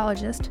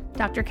gastroenterologist,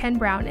 Dr. Ken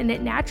Brown, and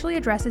it naturally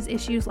addresses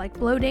issues like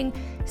bloating,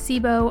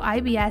 SIBO,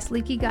 IBS,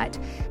 leaky gut,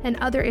 and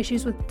other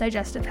issues with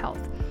digestive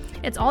health.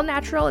 It's all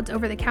natural, it's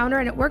over the counter,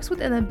 and it works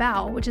within the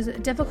bowel, which is a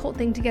difficult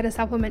thing to get a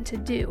supplement to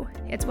do.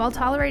 It's well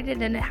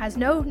tolerated and it has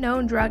no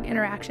known drug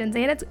interactions,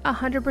 and it's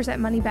 100%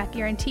 money back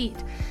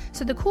guaranteed.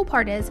 So the cool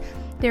part is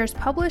there's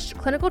published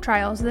clinical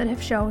trials that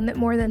have shown that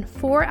more than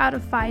 4 out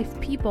of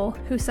 5 people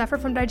who suffer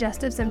from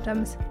digestive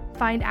symptoms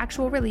find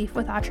actual relief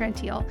with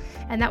Atrantil,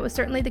 and that was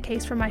certainly the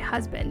case for my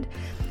husband.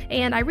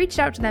 And I reached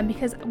out to them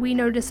because we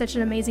noticed such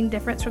an amazing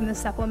difference from this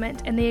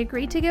supplement, and they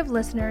agreed to give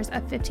listeners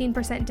a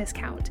 15%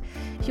 discount.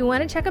 If you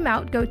want to check them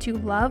out, go to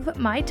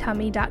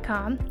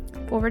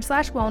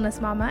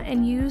lovemytummy.com/wellnessmama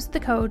and use the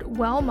code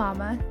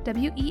WELLMAMA,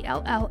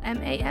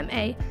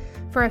 WELLMAMA,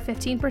 for a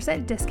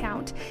 15%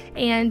 discount,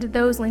 and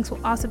those links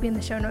will also be in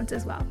the show notes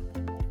as well.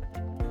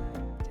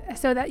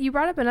 So that you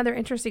brought up another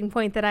interesting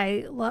point that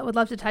I would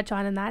love to touch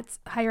on, and that's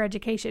higher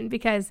education,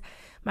 because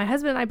my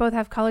husband and I both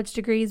have college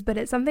degrees, but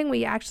it's something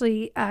we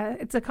actually,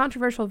 it's a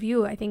controversial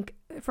view, I think,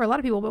 for a lot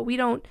of people, but we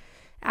don't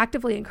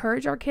actively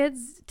encourage our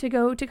kids to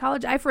go to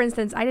college. For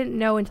instance, I didn't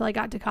know until I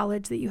got to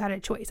college that you had a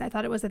choice. I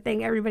thought it was a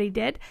thing everybody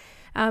did,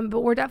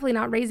 but we're definitely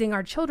not raising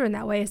our children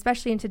that way,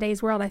 especially in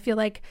today's world. I feel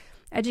like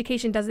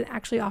education doesn't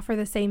actually offer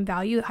the same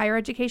value, higher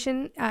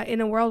education,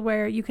 in a world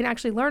where you can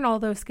actually learn all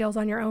those skills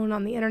on your own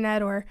on the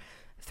internet or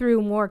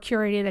through more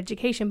curated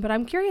education. But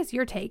I'm curious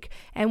your take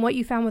and what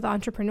you found with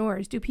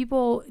entrepreneurs. Do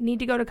people need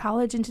to go to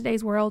college in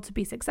today's world to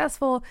be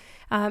successful?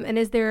 And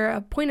is there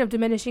a point of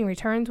diminishing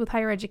returns with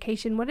higher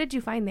education? What did you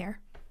find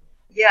there?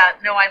 Yeah,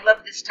 no, I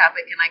love this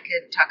topic, and I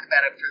could talk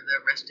about it for the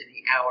rest of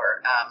the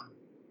hour.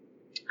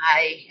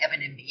 I have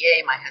an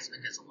MBA. My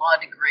husband has a law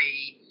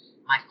degree.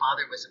 My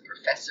father was a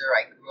professor.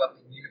 I grew up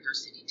in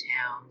university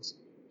towns.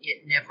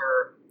 It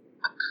never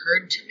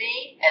occurred to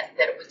me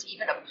that it was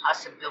even a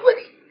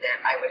possibility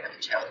that I would have a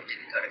child who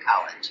didn't go to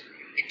college.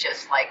 It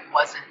just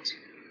wasn't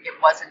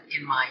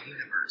in my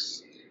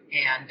universe.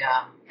 And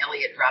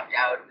Elliot dropped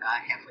out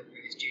halfway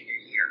through his junior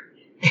year,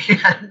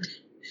 and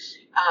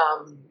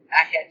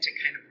I had to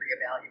kind of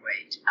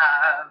reevaluate.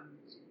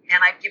 And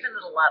I've given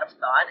it a lot of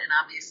thought, and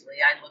obviously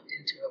I looked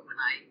into it when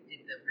I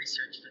did the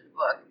research for the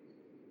book.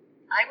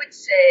 I would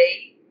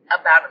say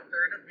about a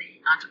third of the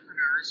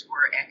entrepreneurs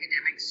were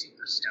academic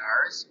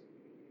superstars,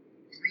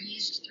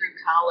 breezed through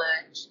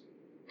college,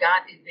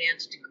 got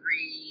advanced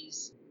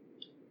degrees.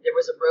 There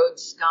was a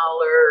Rhodes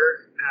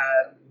Scholar,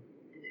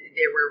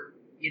 They were,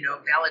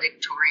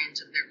 valedictorians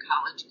of their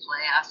college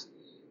class.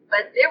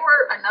 But there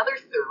were another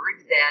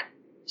third that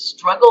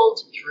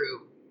struggled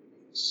through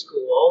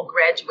school,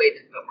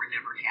 graduated but were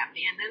never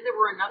happy. And then there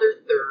were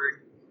another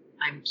third,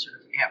 I'm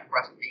sort of at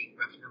rough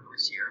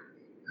numbers here,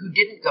 who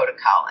didn't go to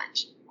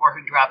college or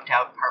who dropped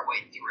out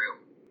partway through.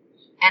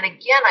 And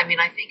again, I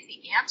think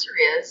the answer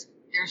is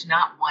there's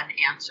not one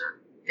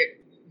answer.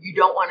 You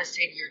don't want to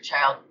say to your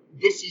child,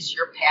 this is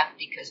your path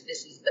because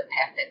this is the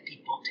path that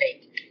people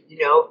take.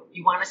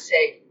 You want to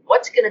say,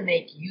 what's going to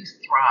make you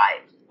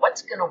thrive?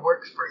 What's going to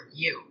work for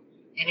you?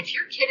 And if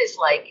your kid is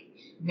like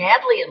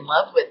madly in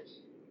love with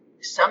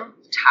some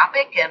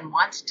topic and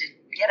wants to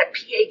get a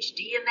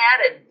PhD in that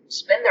and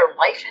spend their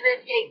life in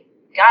it, hey,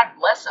 God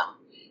bless them.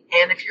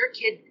 And if your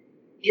kid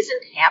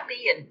isn't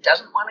happy and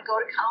doesn't want to go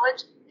to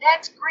college,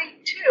 that's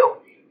great too.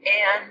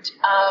 And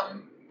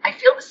I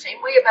feel the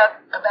same way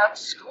about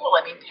school.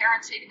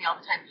 Parents say to me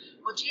all the time,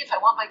 well, gee, if I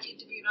want my kid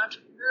to be an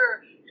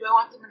entrepreneur, do I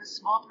want them in a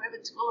small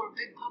private school or a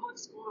big public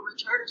school or a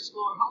charter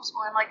school or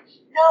homeschool? I'm like,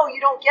 no,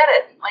 you don't get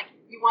it.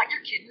 You want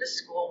your kid in a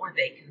school where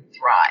they can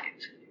thrive.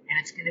 And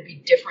it's going to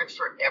be different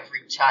for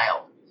every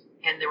child.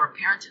 And there were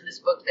parents in this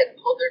book that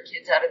pulled their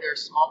kids out of their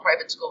small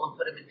private school and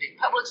put them in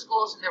big public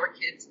schools. And there were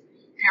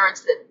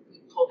parents that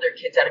pulled their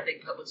kids out of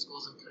big public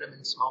schools and put them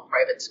in small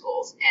private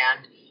schools.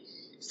 And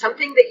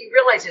something that you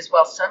realize is,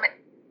 while some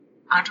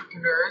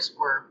entrepreneurs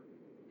were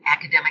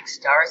academic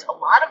stars, a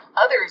lot of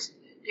others,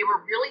 they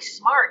were really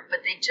smart, but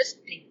they just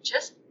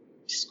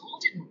school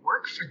didn't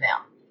work for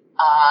them.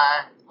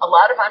 A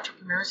lot of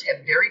entrepreneurs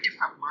have very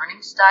different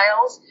learning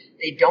styles.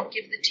 They don't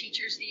give the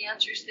teachers the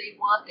answers they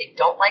want. They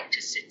don't like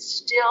to sit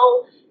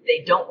still.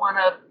 They don't want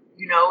to,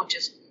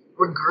 just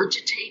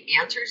regurgitate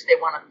answers. They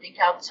want to think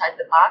outside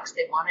the box.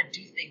 They want to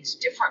do things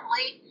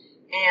differently.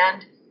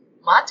 And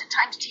lots of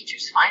times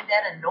teachers find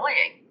that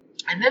annoying.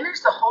 And then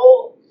there's the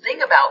whole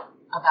thing about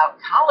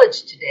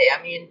college today.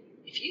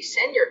 If you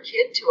send your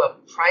kid to a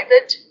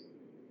private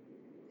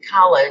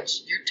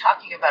college, you're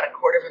talking about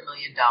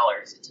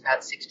 $250,000. It's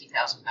about $60,000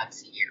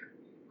 a year,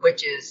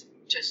 which is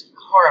just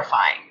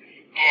horrifying.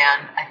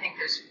 And I think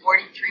there's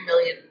 43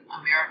 million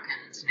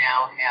Americans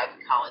now have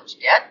college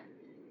debt.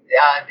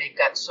 They've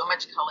got so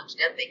much college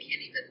debt they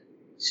can't even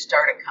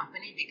start a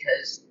company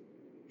because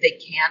they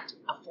can't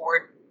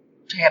afford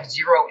to have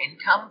zero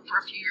income for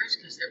a few years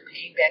because they're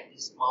paying back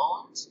these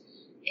loans.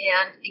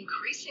 And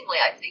increasingly,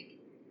 I think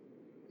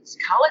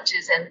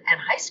colleges and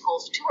high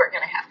schools, too, are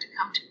going to have to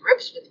come to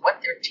grips with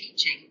what they're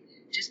teaching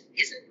just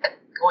isn't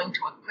going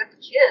to equip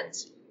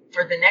kids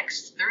for the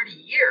next 30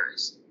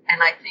 years.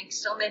 And I think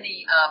so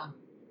many,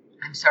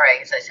 I'm sorry,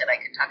 as I said, I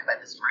could talk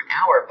about this for an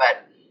hour,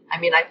 but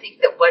I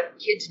think that what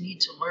kids need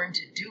to learn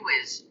to do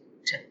is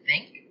to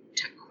think,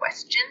 to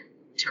question,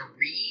 to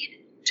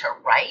read, to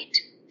write,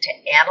 to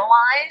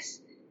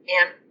analyze,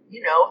 and,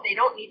 they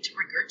don't need to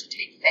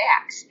regurgitate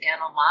facts. And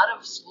a lot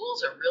of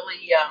schools are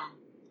really,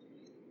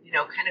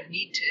 kind of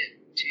need to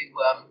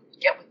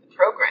get with the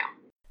program.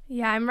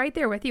 Yeah, I'm right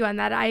there with you on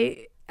that.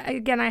 I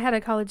had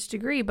a college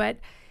degree, but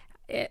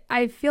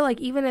I feel like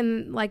even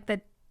in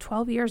the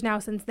 12 years now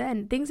since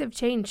then, things have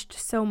changed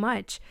so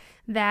much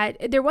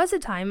that there was a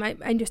time,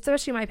 and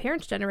especially my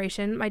parents'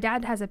 generation, my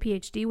dad has a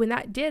PhD, when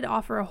that did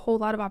offer a whole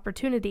lot of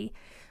opportunity.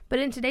 But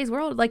in today's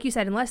world, like you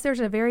said, unless there's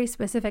a very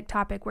specific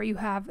topic where you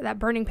have that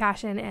burning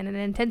passion and an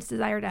intense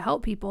desire to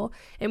help people,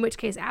 in which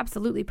case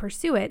absolutely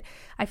pursue it,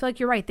 I feel like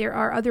you're right. There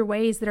are other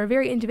ways that are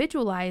very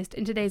individualized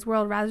in today's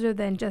world rather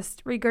than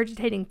just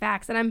regurgitating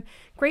facts. And I'm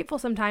grateful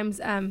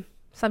sometimes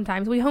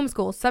we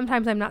homeschool.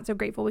 Sometimes I'm not so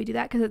grateful we do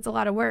that because it's a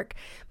lot of work.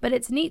 But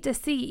it's neat to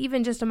see,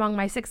 even just among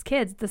my 6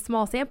 kids, the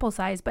small sample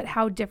size, but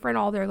how different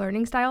all their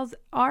learning styles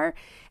are,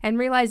 and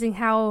realizing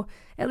how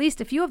at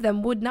least a few of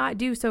them would not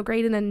do so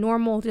great in a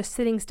normal, just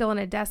sitting still in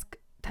a desk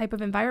type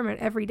of environment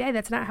every day.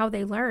 That's not how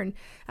they learn.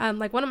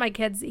 Like one of my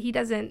kids, he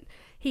does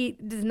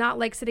not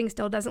like sitting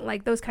still, doesn't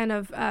like those kind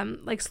of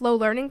slow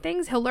learning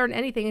things. He'll learn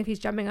anything if he's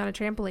jumping on a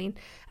trampoline.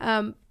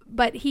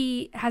 But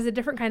he has a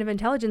different kind of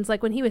intelligence.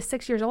 Like when he was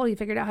 6 years old, he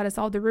figured out how to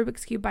solve the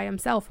Rubik's Cube by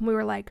himself. And we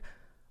were like,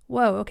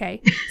 whoa, okay.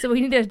 So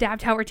we need to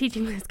adapt how we're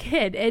teaching this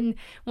kid. And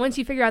once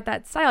you figure out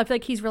that style, I feel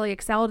like he's really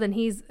excelled, and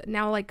he's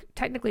now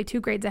technically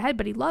 2 grades ahead,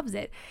 but he loves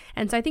it.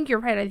 And so I think you're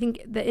right. I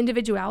think the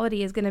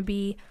individuality is going to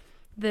be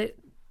the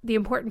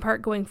important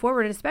part going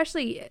forward,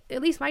 especially,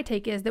 at least my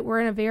take is that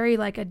we're in a very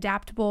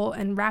adaptable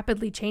and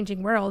rapidly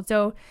changing world.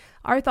 So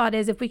our thought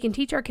is, if we can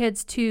teach our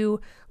kids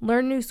to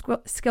learn new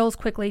skills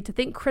quickly, to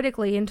think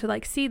critically, and to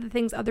see the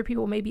things other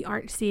people maybe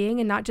aren't seeing,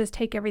 and not just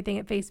take everything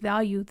at face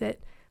value, that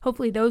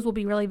hopefully those will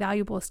be really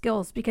valuable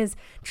skills. Because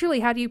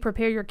truly, how do you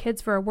prepare your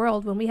kids for a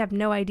world when we have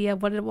no idea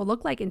what it will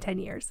look like in 10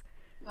 years?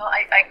 Well,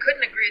 I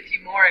couldn't agree with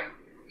you more, and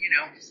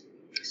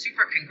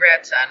super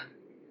congrats on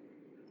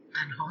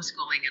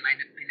homeschooling, and I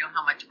know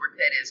how much work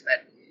that is,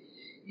 but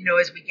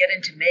as we get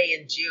into May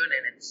and June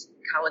and it's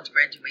college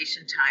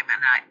graduation time,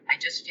 and I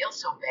just feel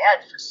so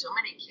bad for so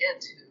many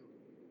kids who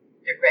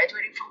they're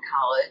graduating from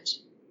college.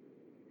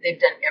 They've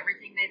done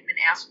everything they've been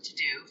asked to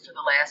do for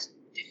the last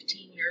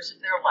 15 years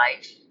of their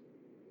life.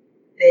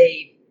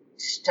 They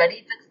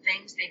studied the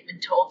things they've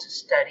been told to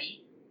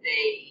study.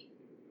 They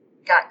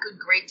got good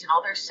grades in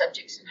all their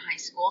subjects in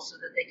high school so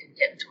that they could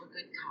get into a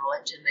good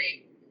college, and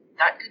they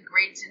got good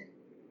grades in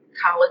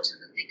college so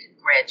that they could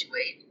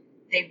graduate.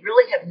 They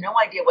really have no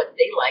idea what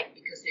they like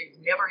because they've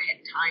never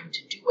had time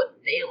to do what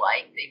they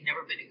like. They've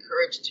never been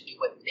encouraged to do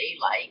what they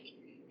like.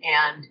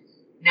 And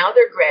now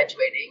they're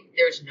graduating.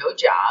 There's no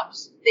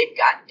jobs. They've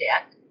got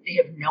debt. They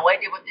have no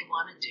idea what they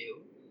want to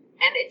do.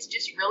 And it's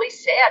just really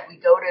sad. We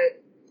go to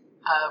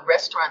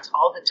restaurants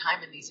all the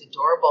time, and these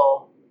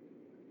adorable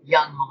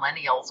young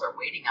millennials are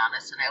waiting on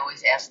us, and I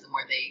always ask them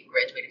where they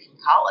graduated from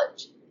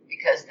college,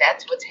 because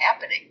that's what's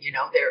happening.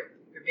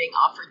 They're being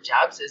offered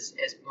jobs as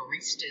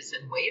baristas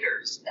and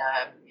waiters,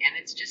 and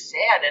it's just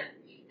sad.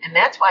 And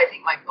that's why I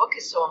think my book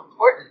is so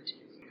important.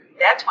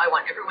 That's why I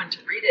want everyone to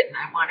read it, and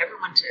I want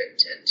everyone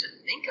to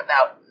think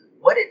about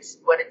what it's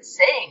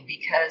saying,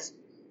 because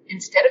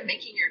instead of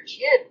making your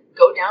kid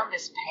go down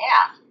this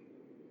path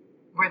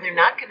where they're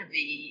not going to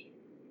be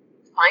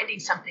finding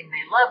something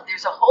they love,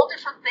 there's a whole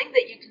different thing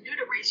that you can do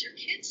to raise your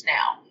kids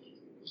now.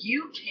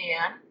 You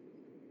can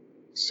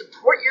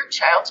support your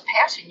child's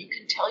passion. You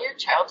can tell your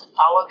child to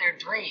follow their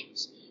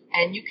dreams,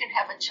 and you can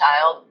have a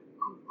child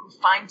who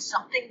finds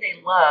something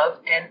they love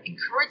and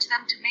encourage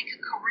them to make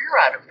a career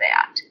out of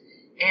that.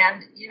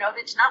 And,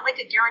 it's not like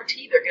a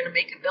guarantee they're going to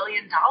make $1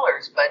 billion,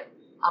 but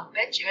I'll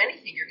bet you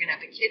anything you're going to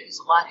have a kid who's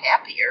a lot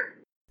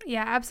happier.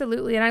 Yeah,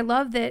 absolutely. And I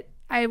love that.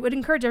 I would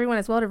encourage everyone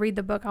as well to read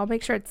the book. I'll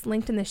make sure it's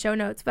linked in the show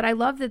notes. But I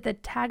love that the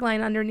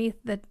tagline underneath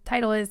the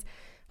title is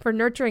for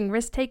nurturing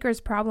risk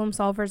takers, problem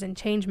solvers, and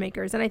change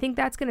makers. And I think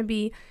that's going to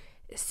be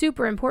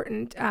super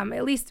important,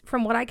 at least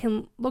from what I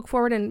can look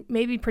forward and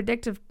maybe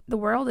predict of the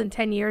world in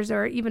 10 years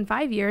or even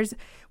 5 years.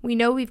 We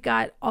know we've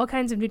got all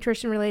kinds of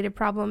nutrition-related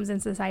problems in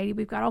society.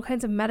 We've got all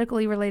kinds of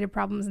medically related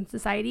problems in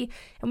society.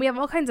 And we have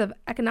all kinds of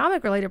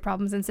economic-related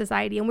problems in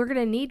society. And we're going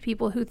to need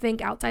people who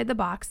think outside the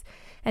box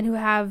and who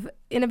have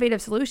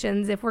innovative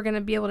solutions if we're going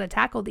to be able to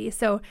tackle these.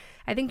 So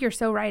I think you're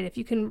so right. If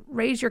you can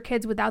raise your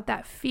kids without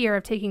that fear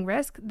of taking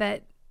risk,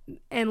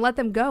 and let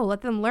them go,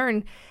 let them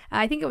learn.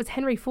 I think it was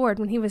Henry Ford,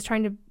 when he was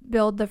trying to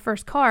build the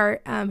first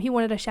car, he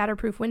wanted a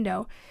shatterproof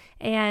window.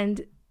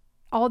 And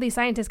all these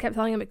scientists kept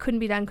telling him it couldn't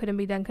be done, couldn't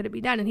be done, couldn't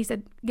be done. And he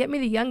said, get me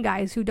the young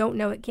guys who don't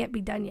know it can't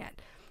be done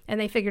yet. And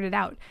they figured it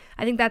out.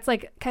 I think that's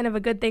like kind of a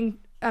good thing,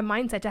 a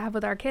mindset to have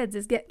with our kids,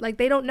 is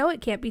they don't know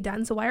it can't be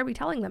done. So why are we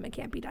telling them it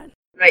can't be done?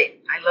 Right.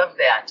 I love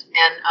that.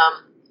 And,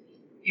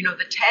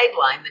 the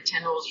tagline, the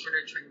 10 rules for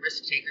nurturing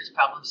risk takers,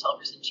 problem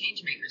solvers, and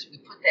change makers, we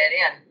put that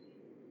in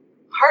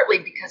partly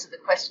because of the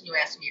question you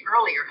asked me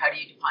earlier, how do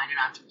you define an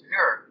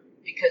entrepreneur?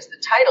 Because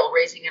the title,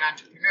 Raising an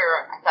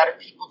Entrepreneur, I thought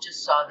if people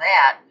just saw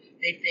that,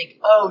 they'd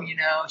think,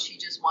 she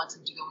just wants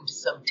them to go into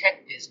some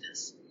tech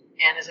business.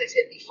 And as I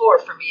said before,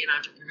 for me, an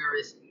entrepreneur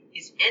is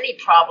any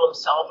problem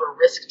solver,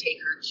 risk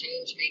taker,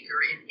 change maker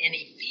in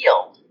any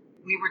field.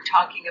 We were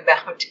talking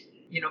about,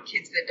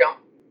 kids that don't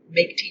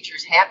make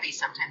teachers happy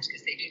sometimes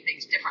because they do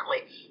things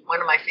differently. One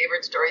of my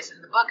favorite stories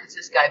in the book is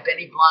this guy,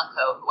 Benny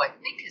Blanco, who I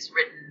think has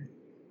written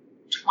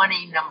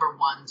 20 number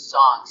one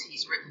songs.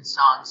 He's written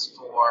songs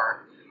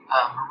for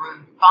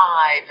Maroon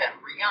 5 and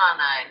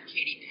Rihanna and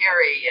Katy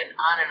Perry and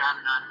on and on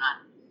and on and on.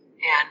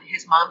 And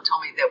his mom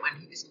told me that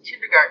when he was in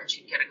kindergarten,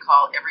 she'd get a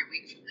call every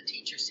week from the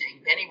teacher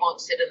saying, Benny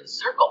won't sit in the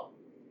circle.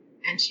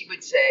 And she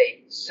would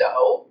say,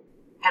 so?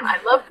 And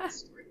I love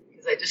this story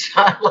because I just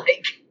thought,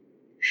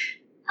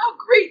 how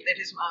great that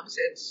his mom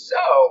said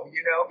so,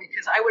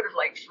 because I would have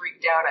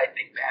freaked out, I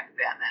think, back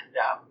then and,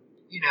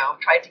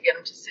 tried to get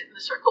him to sit in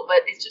the circle.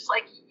 But it's just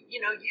like, you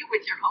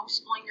with your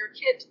homeschooling your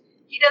kid,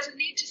 he doesn't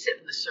need to sit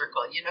in the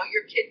circle.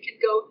 Your kid can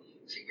go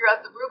figure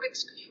out the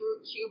Rubik's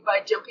Cube by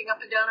jumping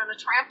up and down on a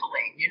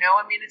trampoline.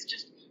 It's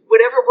just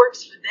whatever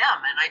works for them.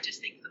 And I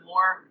just think the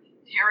more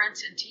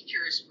parents and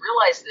teachers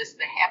realize this,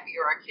 the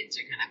happier our kids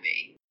are going to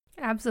be.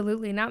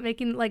 Absolutely. Not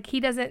making,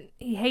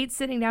 he hates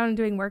sitting down and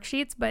doing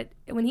worksheets, but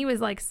when he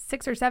was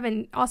 6 or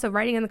 7, also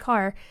riding in the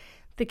car,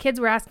 the kids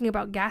were asking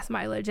about gas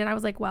mileage. And I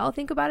was like, well,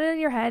 think about it in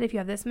your head. If you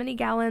have this many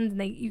gallons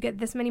and you get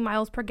this many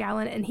miles per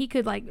gallon, and he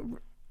could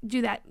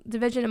do that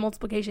division and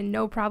multiplication,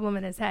 no problem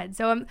in his head.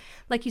 So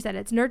like you said,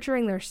 it's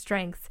nurturing their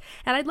strengths.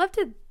 And I'd love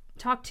to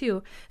talk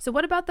too. So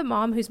what about the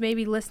mom who's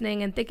maybe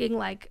listening and thinking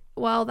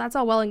well, that's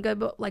all well and good,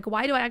 but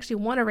why do I actually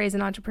want to raise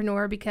an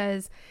entrepreneur?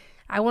 Because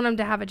I want them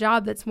to have a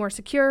job that's more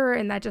secure,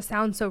 and that just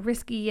sounds so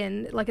risky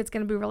and it's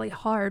going to be really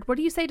hard. What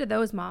do you say to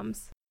those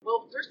moms?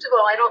 Well, first of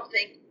all, I don't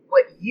think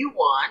what you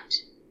want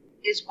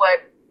is what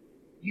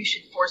you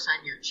should force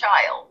on your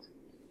child.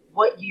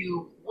 What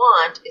you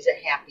want is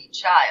a happy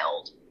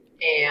child,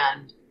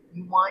 and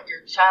you want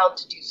your child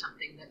to do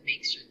something that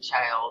makes your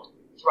child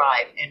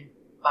thrive. And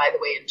by the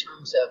way, in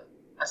terms of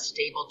a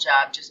stable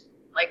job, just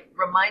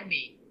remind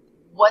me,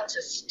 what's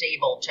a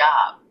stable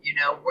job?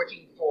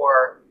 Working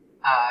for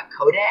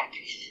Kodak,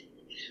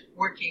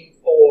 working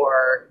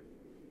for,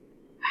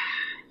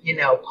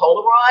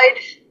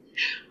 Polaroid,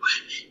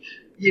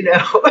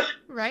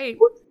 right.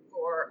 Working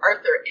for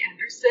Arthur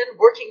Andersen,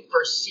 working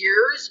for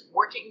Sears,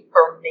 working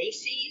for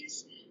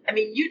Macy's. I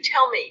mean, you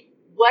tell me,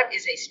 what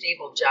is a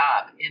stable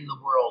job in the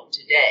world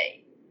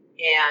today?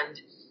 And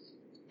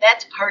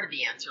that's part of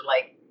the answer.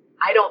 Like,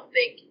 I don't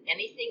think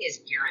anything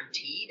is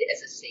guaranteed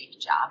as a safe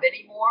job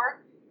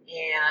anymore.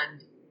 And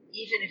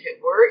even if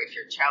it were, if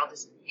your child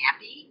isn't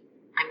happy,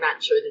 I'm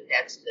not sure that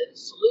that's the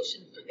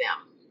solution for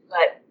them.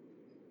 But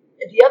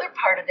the other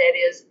part of that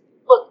is,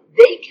 look,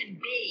 they can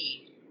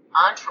be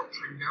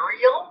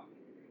entrepreneurial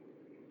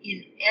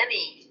in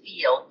any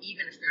field,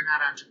 even if they're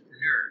not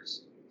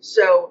entrepreneurs.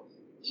 So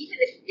even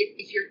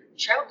if your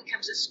child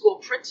becomes a school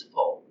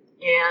principal,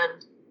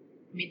 and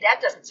I mean,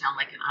 that doesn't sound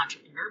like an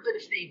entrepreneur, but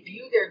if they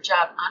view their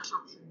job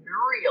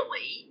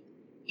entrepreneurially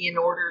in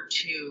order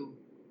to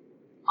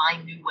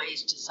find new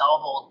ways to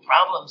solve old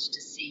problems, to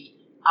see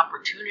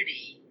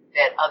opportunity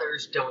that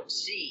others don't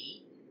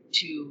see,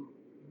 to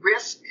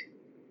risk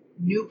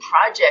new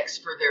projects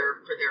for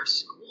their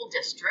school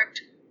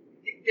district,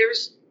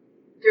 there's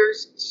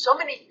so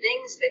many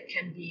things that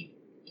can be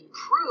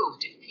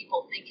improved if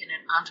people think in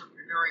an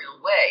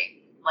entrepreneurial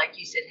way. Like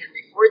you said,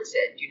 Henry Ford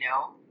said,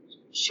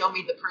 show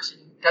me the person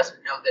who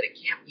doesn't know that it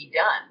can't be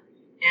done.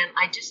 And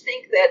I just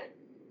think that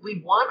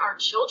we want our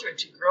children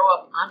to grow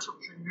up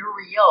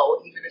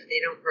entrepreneurial, even if they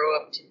don't grow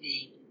up to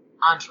be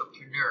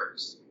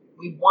entrepreneurs.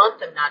 We want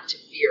them not to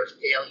fear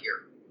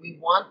failure. We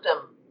want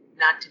them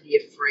not to be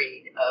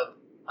afraid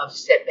of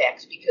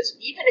setbacks, because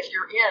even if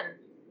you're in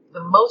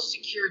the most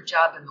secure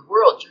job in the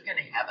world, you're going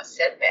to have a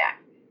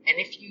setback. And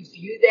if you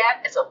view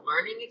that as a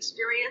learning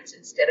experience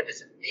instead of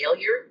as a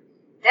failure,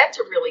 that's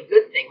a really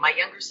good thing. My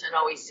younger son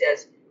always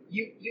says,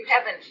 you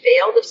haven't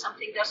failed if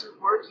something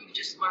doesn't work. You've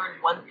just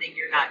learned one thing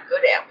you're not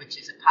good at, which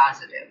is a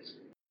positive.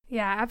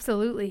 Yeah,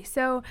 absolutely.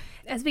 So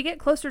as we get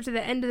closer to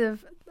the end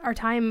of our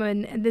time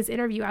in this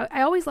interview,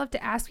 I always love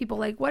to ask people,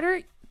 like, what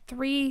are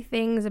 3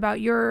 things about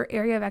your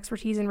area of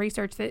expertise and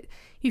research that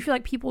you feel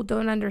like people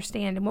don't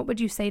understand, and what would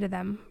you say to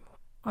them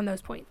on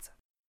those points?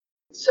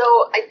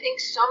 So I think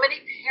so many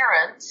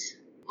parents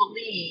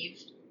believe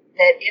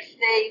that if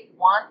they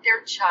want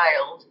their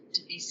child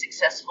to be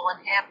successful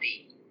and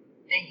happy,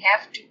 they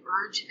have to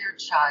urge their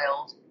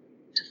child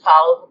to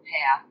follow the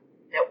path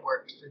that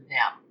worked for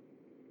them.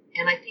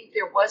 And I think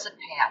there was a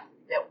path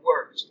that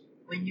worked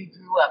when you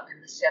grew up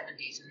in the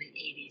 70s and the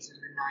 80s and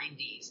the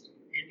 90s,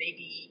 and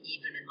maybe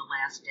even in the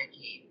last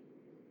decade.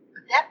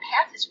 But that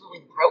path is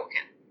really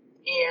broken.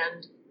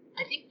 And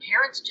I think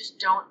parents just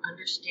don't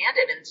understand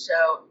it. And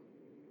so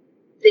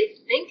they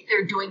think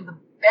they're doing the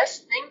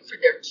best thing for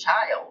their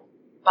child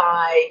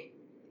by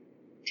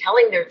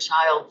telling their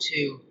child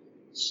to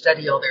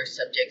study all their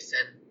subjects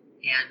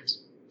and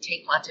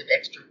take lots of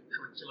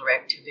extracurricular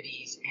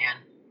activities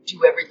and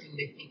do everything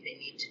they think they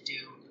need to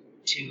do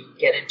to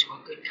get into a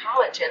good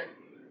college. And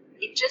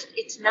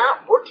it's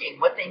not working.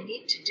 What they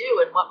need to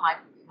do, and what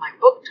my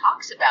book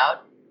talks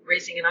about,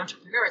 raising an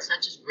entrepreneur, it's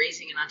not just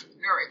raising an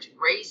entrepreneur, it's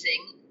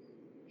raising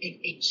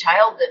a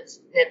child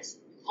that's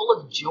full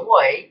of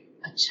joy,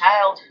 a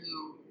child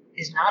who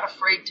is not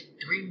afraid to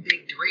dream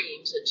big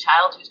dreams, a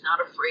child who's not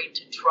afraid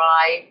to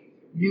try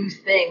new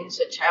things,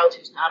 a child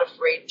who's not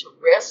afraid to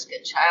risk,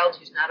 a child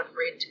who's not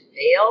afraid to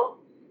fail,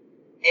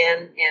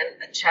 and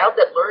a child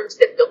that learns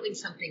that building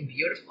something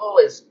beautiful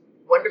is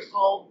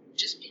wonderful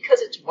just because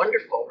it's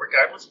wonderful,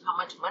 regardless of how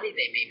much money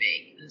they may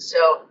make. And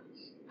so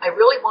I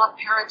really want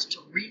parents to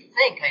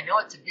rethink. I know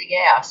it's a big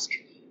ask,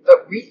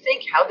 but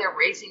rethink how they're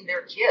raising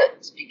their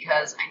kids,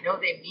 because I know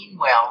they mean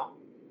well,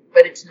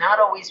 but it's not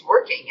always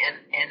working.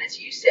 And as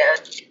you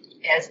said,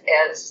 as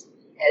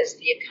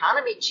the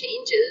economy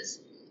changes,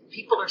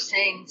 people are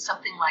saying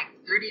something like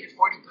 30 to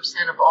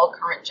 40% of all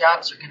current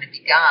jobs are going to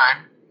be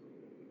gone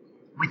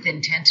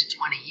within 10 to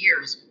 20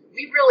 years.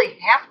 We really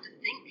have to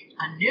think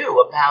anew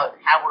about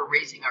how we're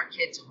raising our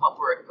kids and what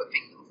we're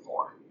equipping them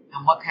for,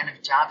 and what kind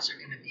of jobs are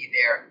going to be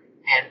there,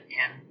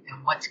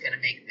 and what's going to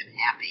make them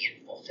happy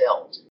and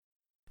fulfilled.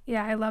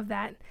 Yeah, I love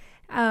that.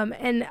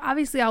 And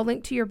obviously I'll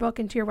link to your book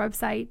and to your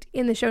website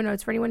in the show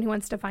notes for anyone who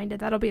wants to find it.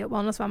 That'll be at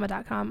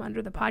wellnessmama.com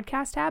under the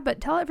podcast tab.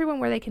 But tell everyone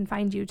where they can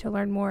find you to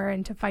learn more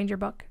and to find your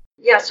book.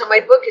 Yeah, so my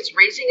book is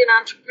Raising an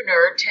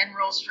Entrepreneur, 10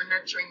 Rules for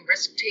Nurturing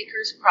Risk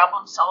Takers,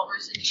 Problem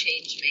Solvers, and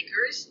Change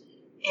Makers.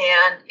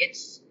 And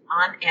it's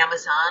on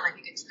Amazon. I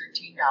think it's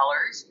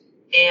 $13.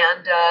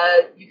 And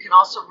you can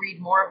also read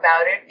more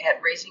about it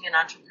at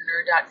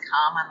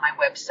raisinganentrepreneur.com on my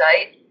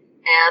website.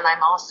 And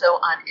I'm also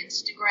on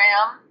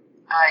Instagram,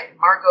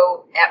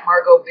 Margot at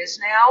Margot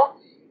Bisnow,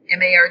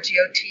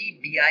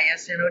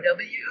 MargotBisnow,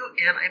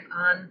 and I'm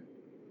on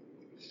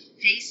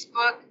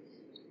Facebook,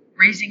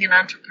 Raising an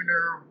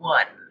Entrepreneur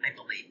 1, I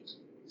believe.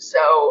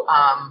 So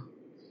I'm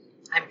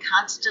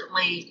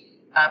constantly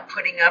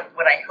putting up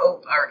what I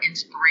hope are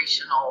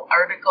inspirational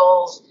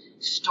articles,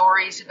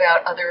 stories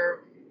about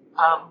other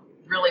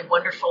really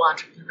wonderful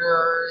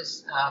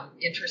entrepreneurs,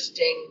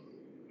 interesting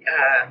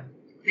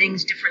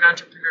things different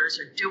entrepreneurs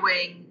are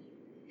doing,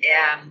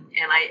 and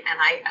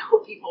I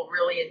hope people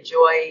really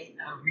enjoy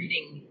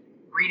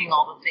reading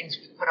all the things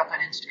we put up on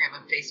Instagram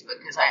and Facebook,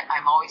 because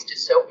I'm always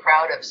just so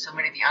proud of so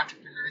many of the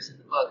entrepreneurs in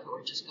the book who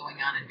are just going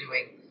on and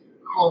doing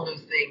cool new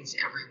things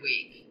every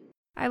week.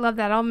 I love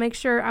that. I'll make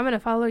sure I'm going to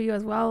follow you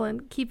as well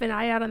and keep an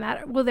eye out on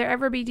that. Will there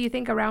ever be, do you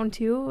think, a round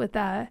 2 with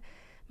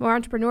more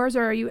entrepreneurs,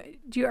 or are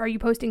you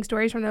posting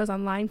stories from those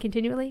online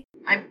continually?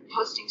 I'm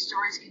posting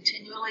stories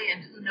continually,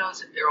 and who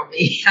knows if there will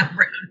be a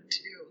round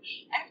 2.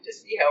 I have to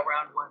see how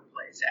round 1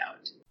 plays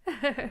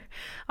out.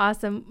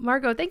 Awesome.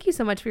 Margot, thank you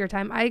so much for your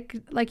time. I,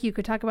 like you,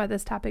 could talk about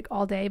this topic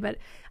all day, but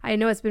I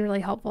know it's been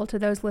really helpful to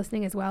those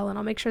listening as well, and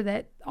I'll make sure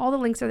that all the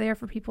links are there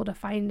for people to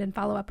find and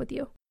follow up with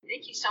you.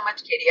 Thank you so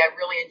much, Katie. I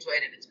really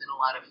enjoyed it. It's been a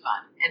lot of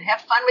fun. And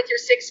have fun with your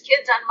 6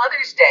 kids on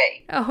Mother's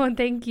Day. Oh,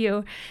 thank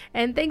you.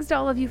 And thanks to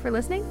all of you for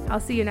listening. I'll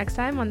see you next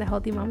time on the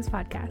Healthy Moms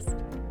Podcast.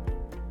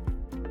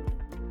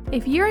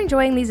 If you're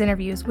enjoying these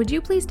interviews, would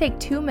you please take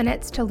 2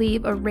 minutes to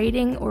leave a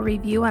rating or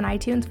review on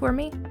iTunes for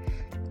me?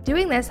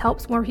 Doing this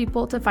helps more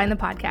people to find the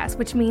podcast,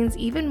 which means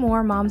even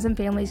more moms and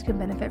families can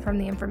benefit from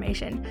the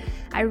information.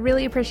 I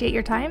really appreciate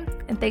your time,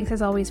 and thanks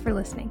as always for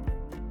listening.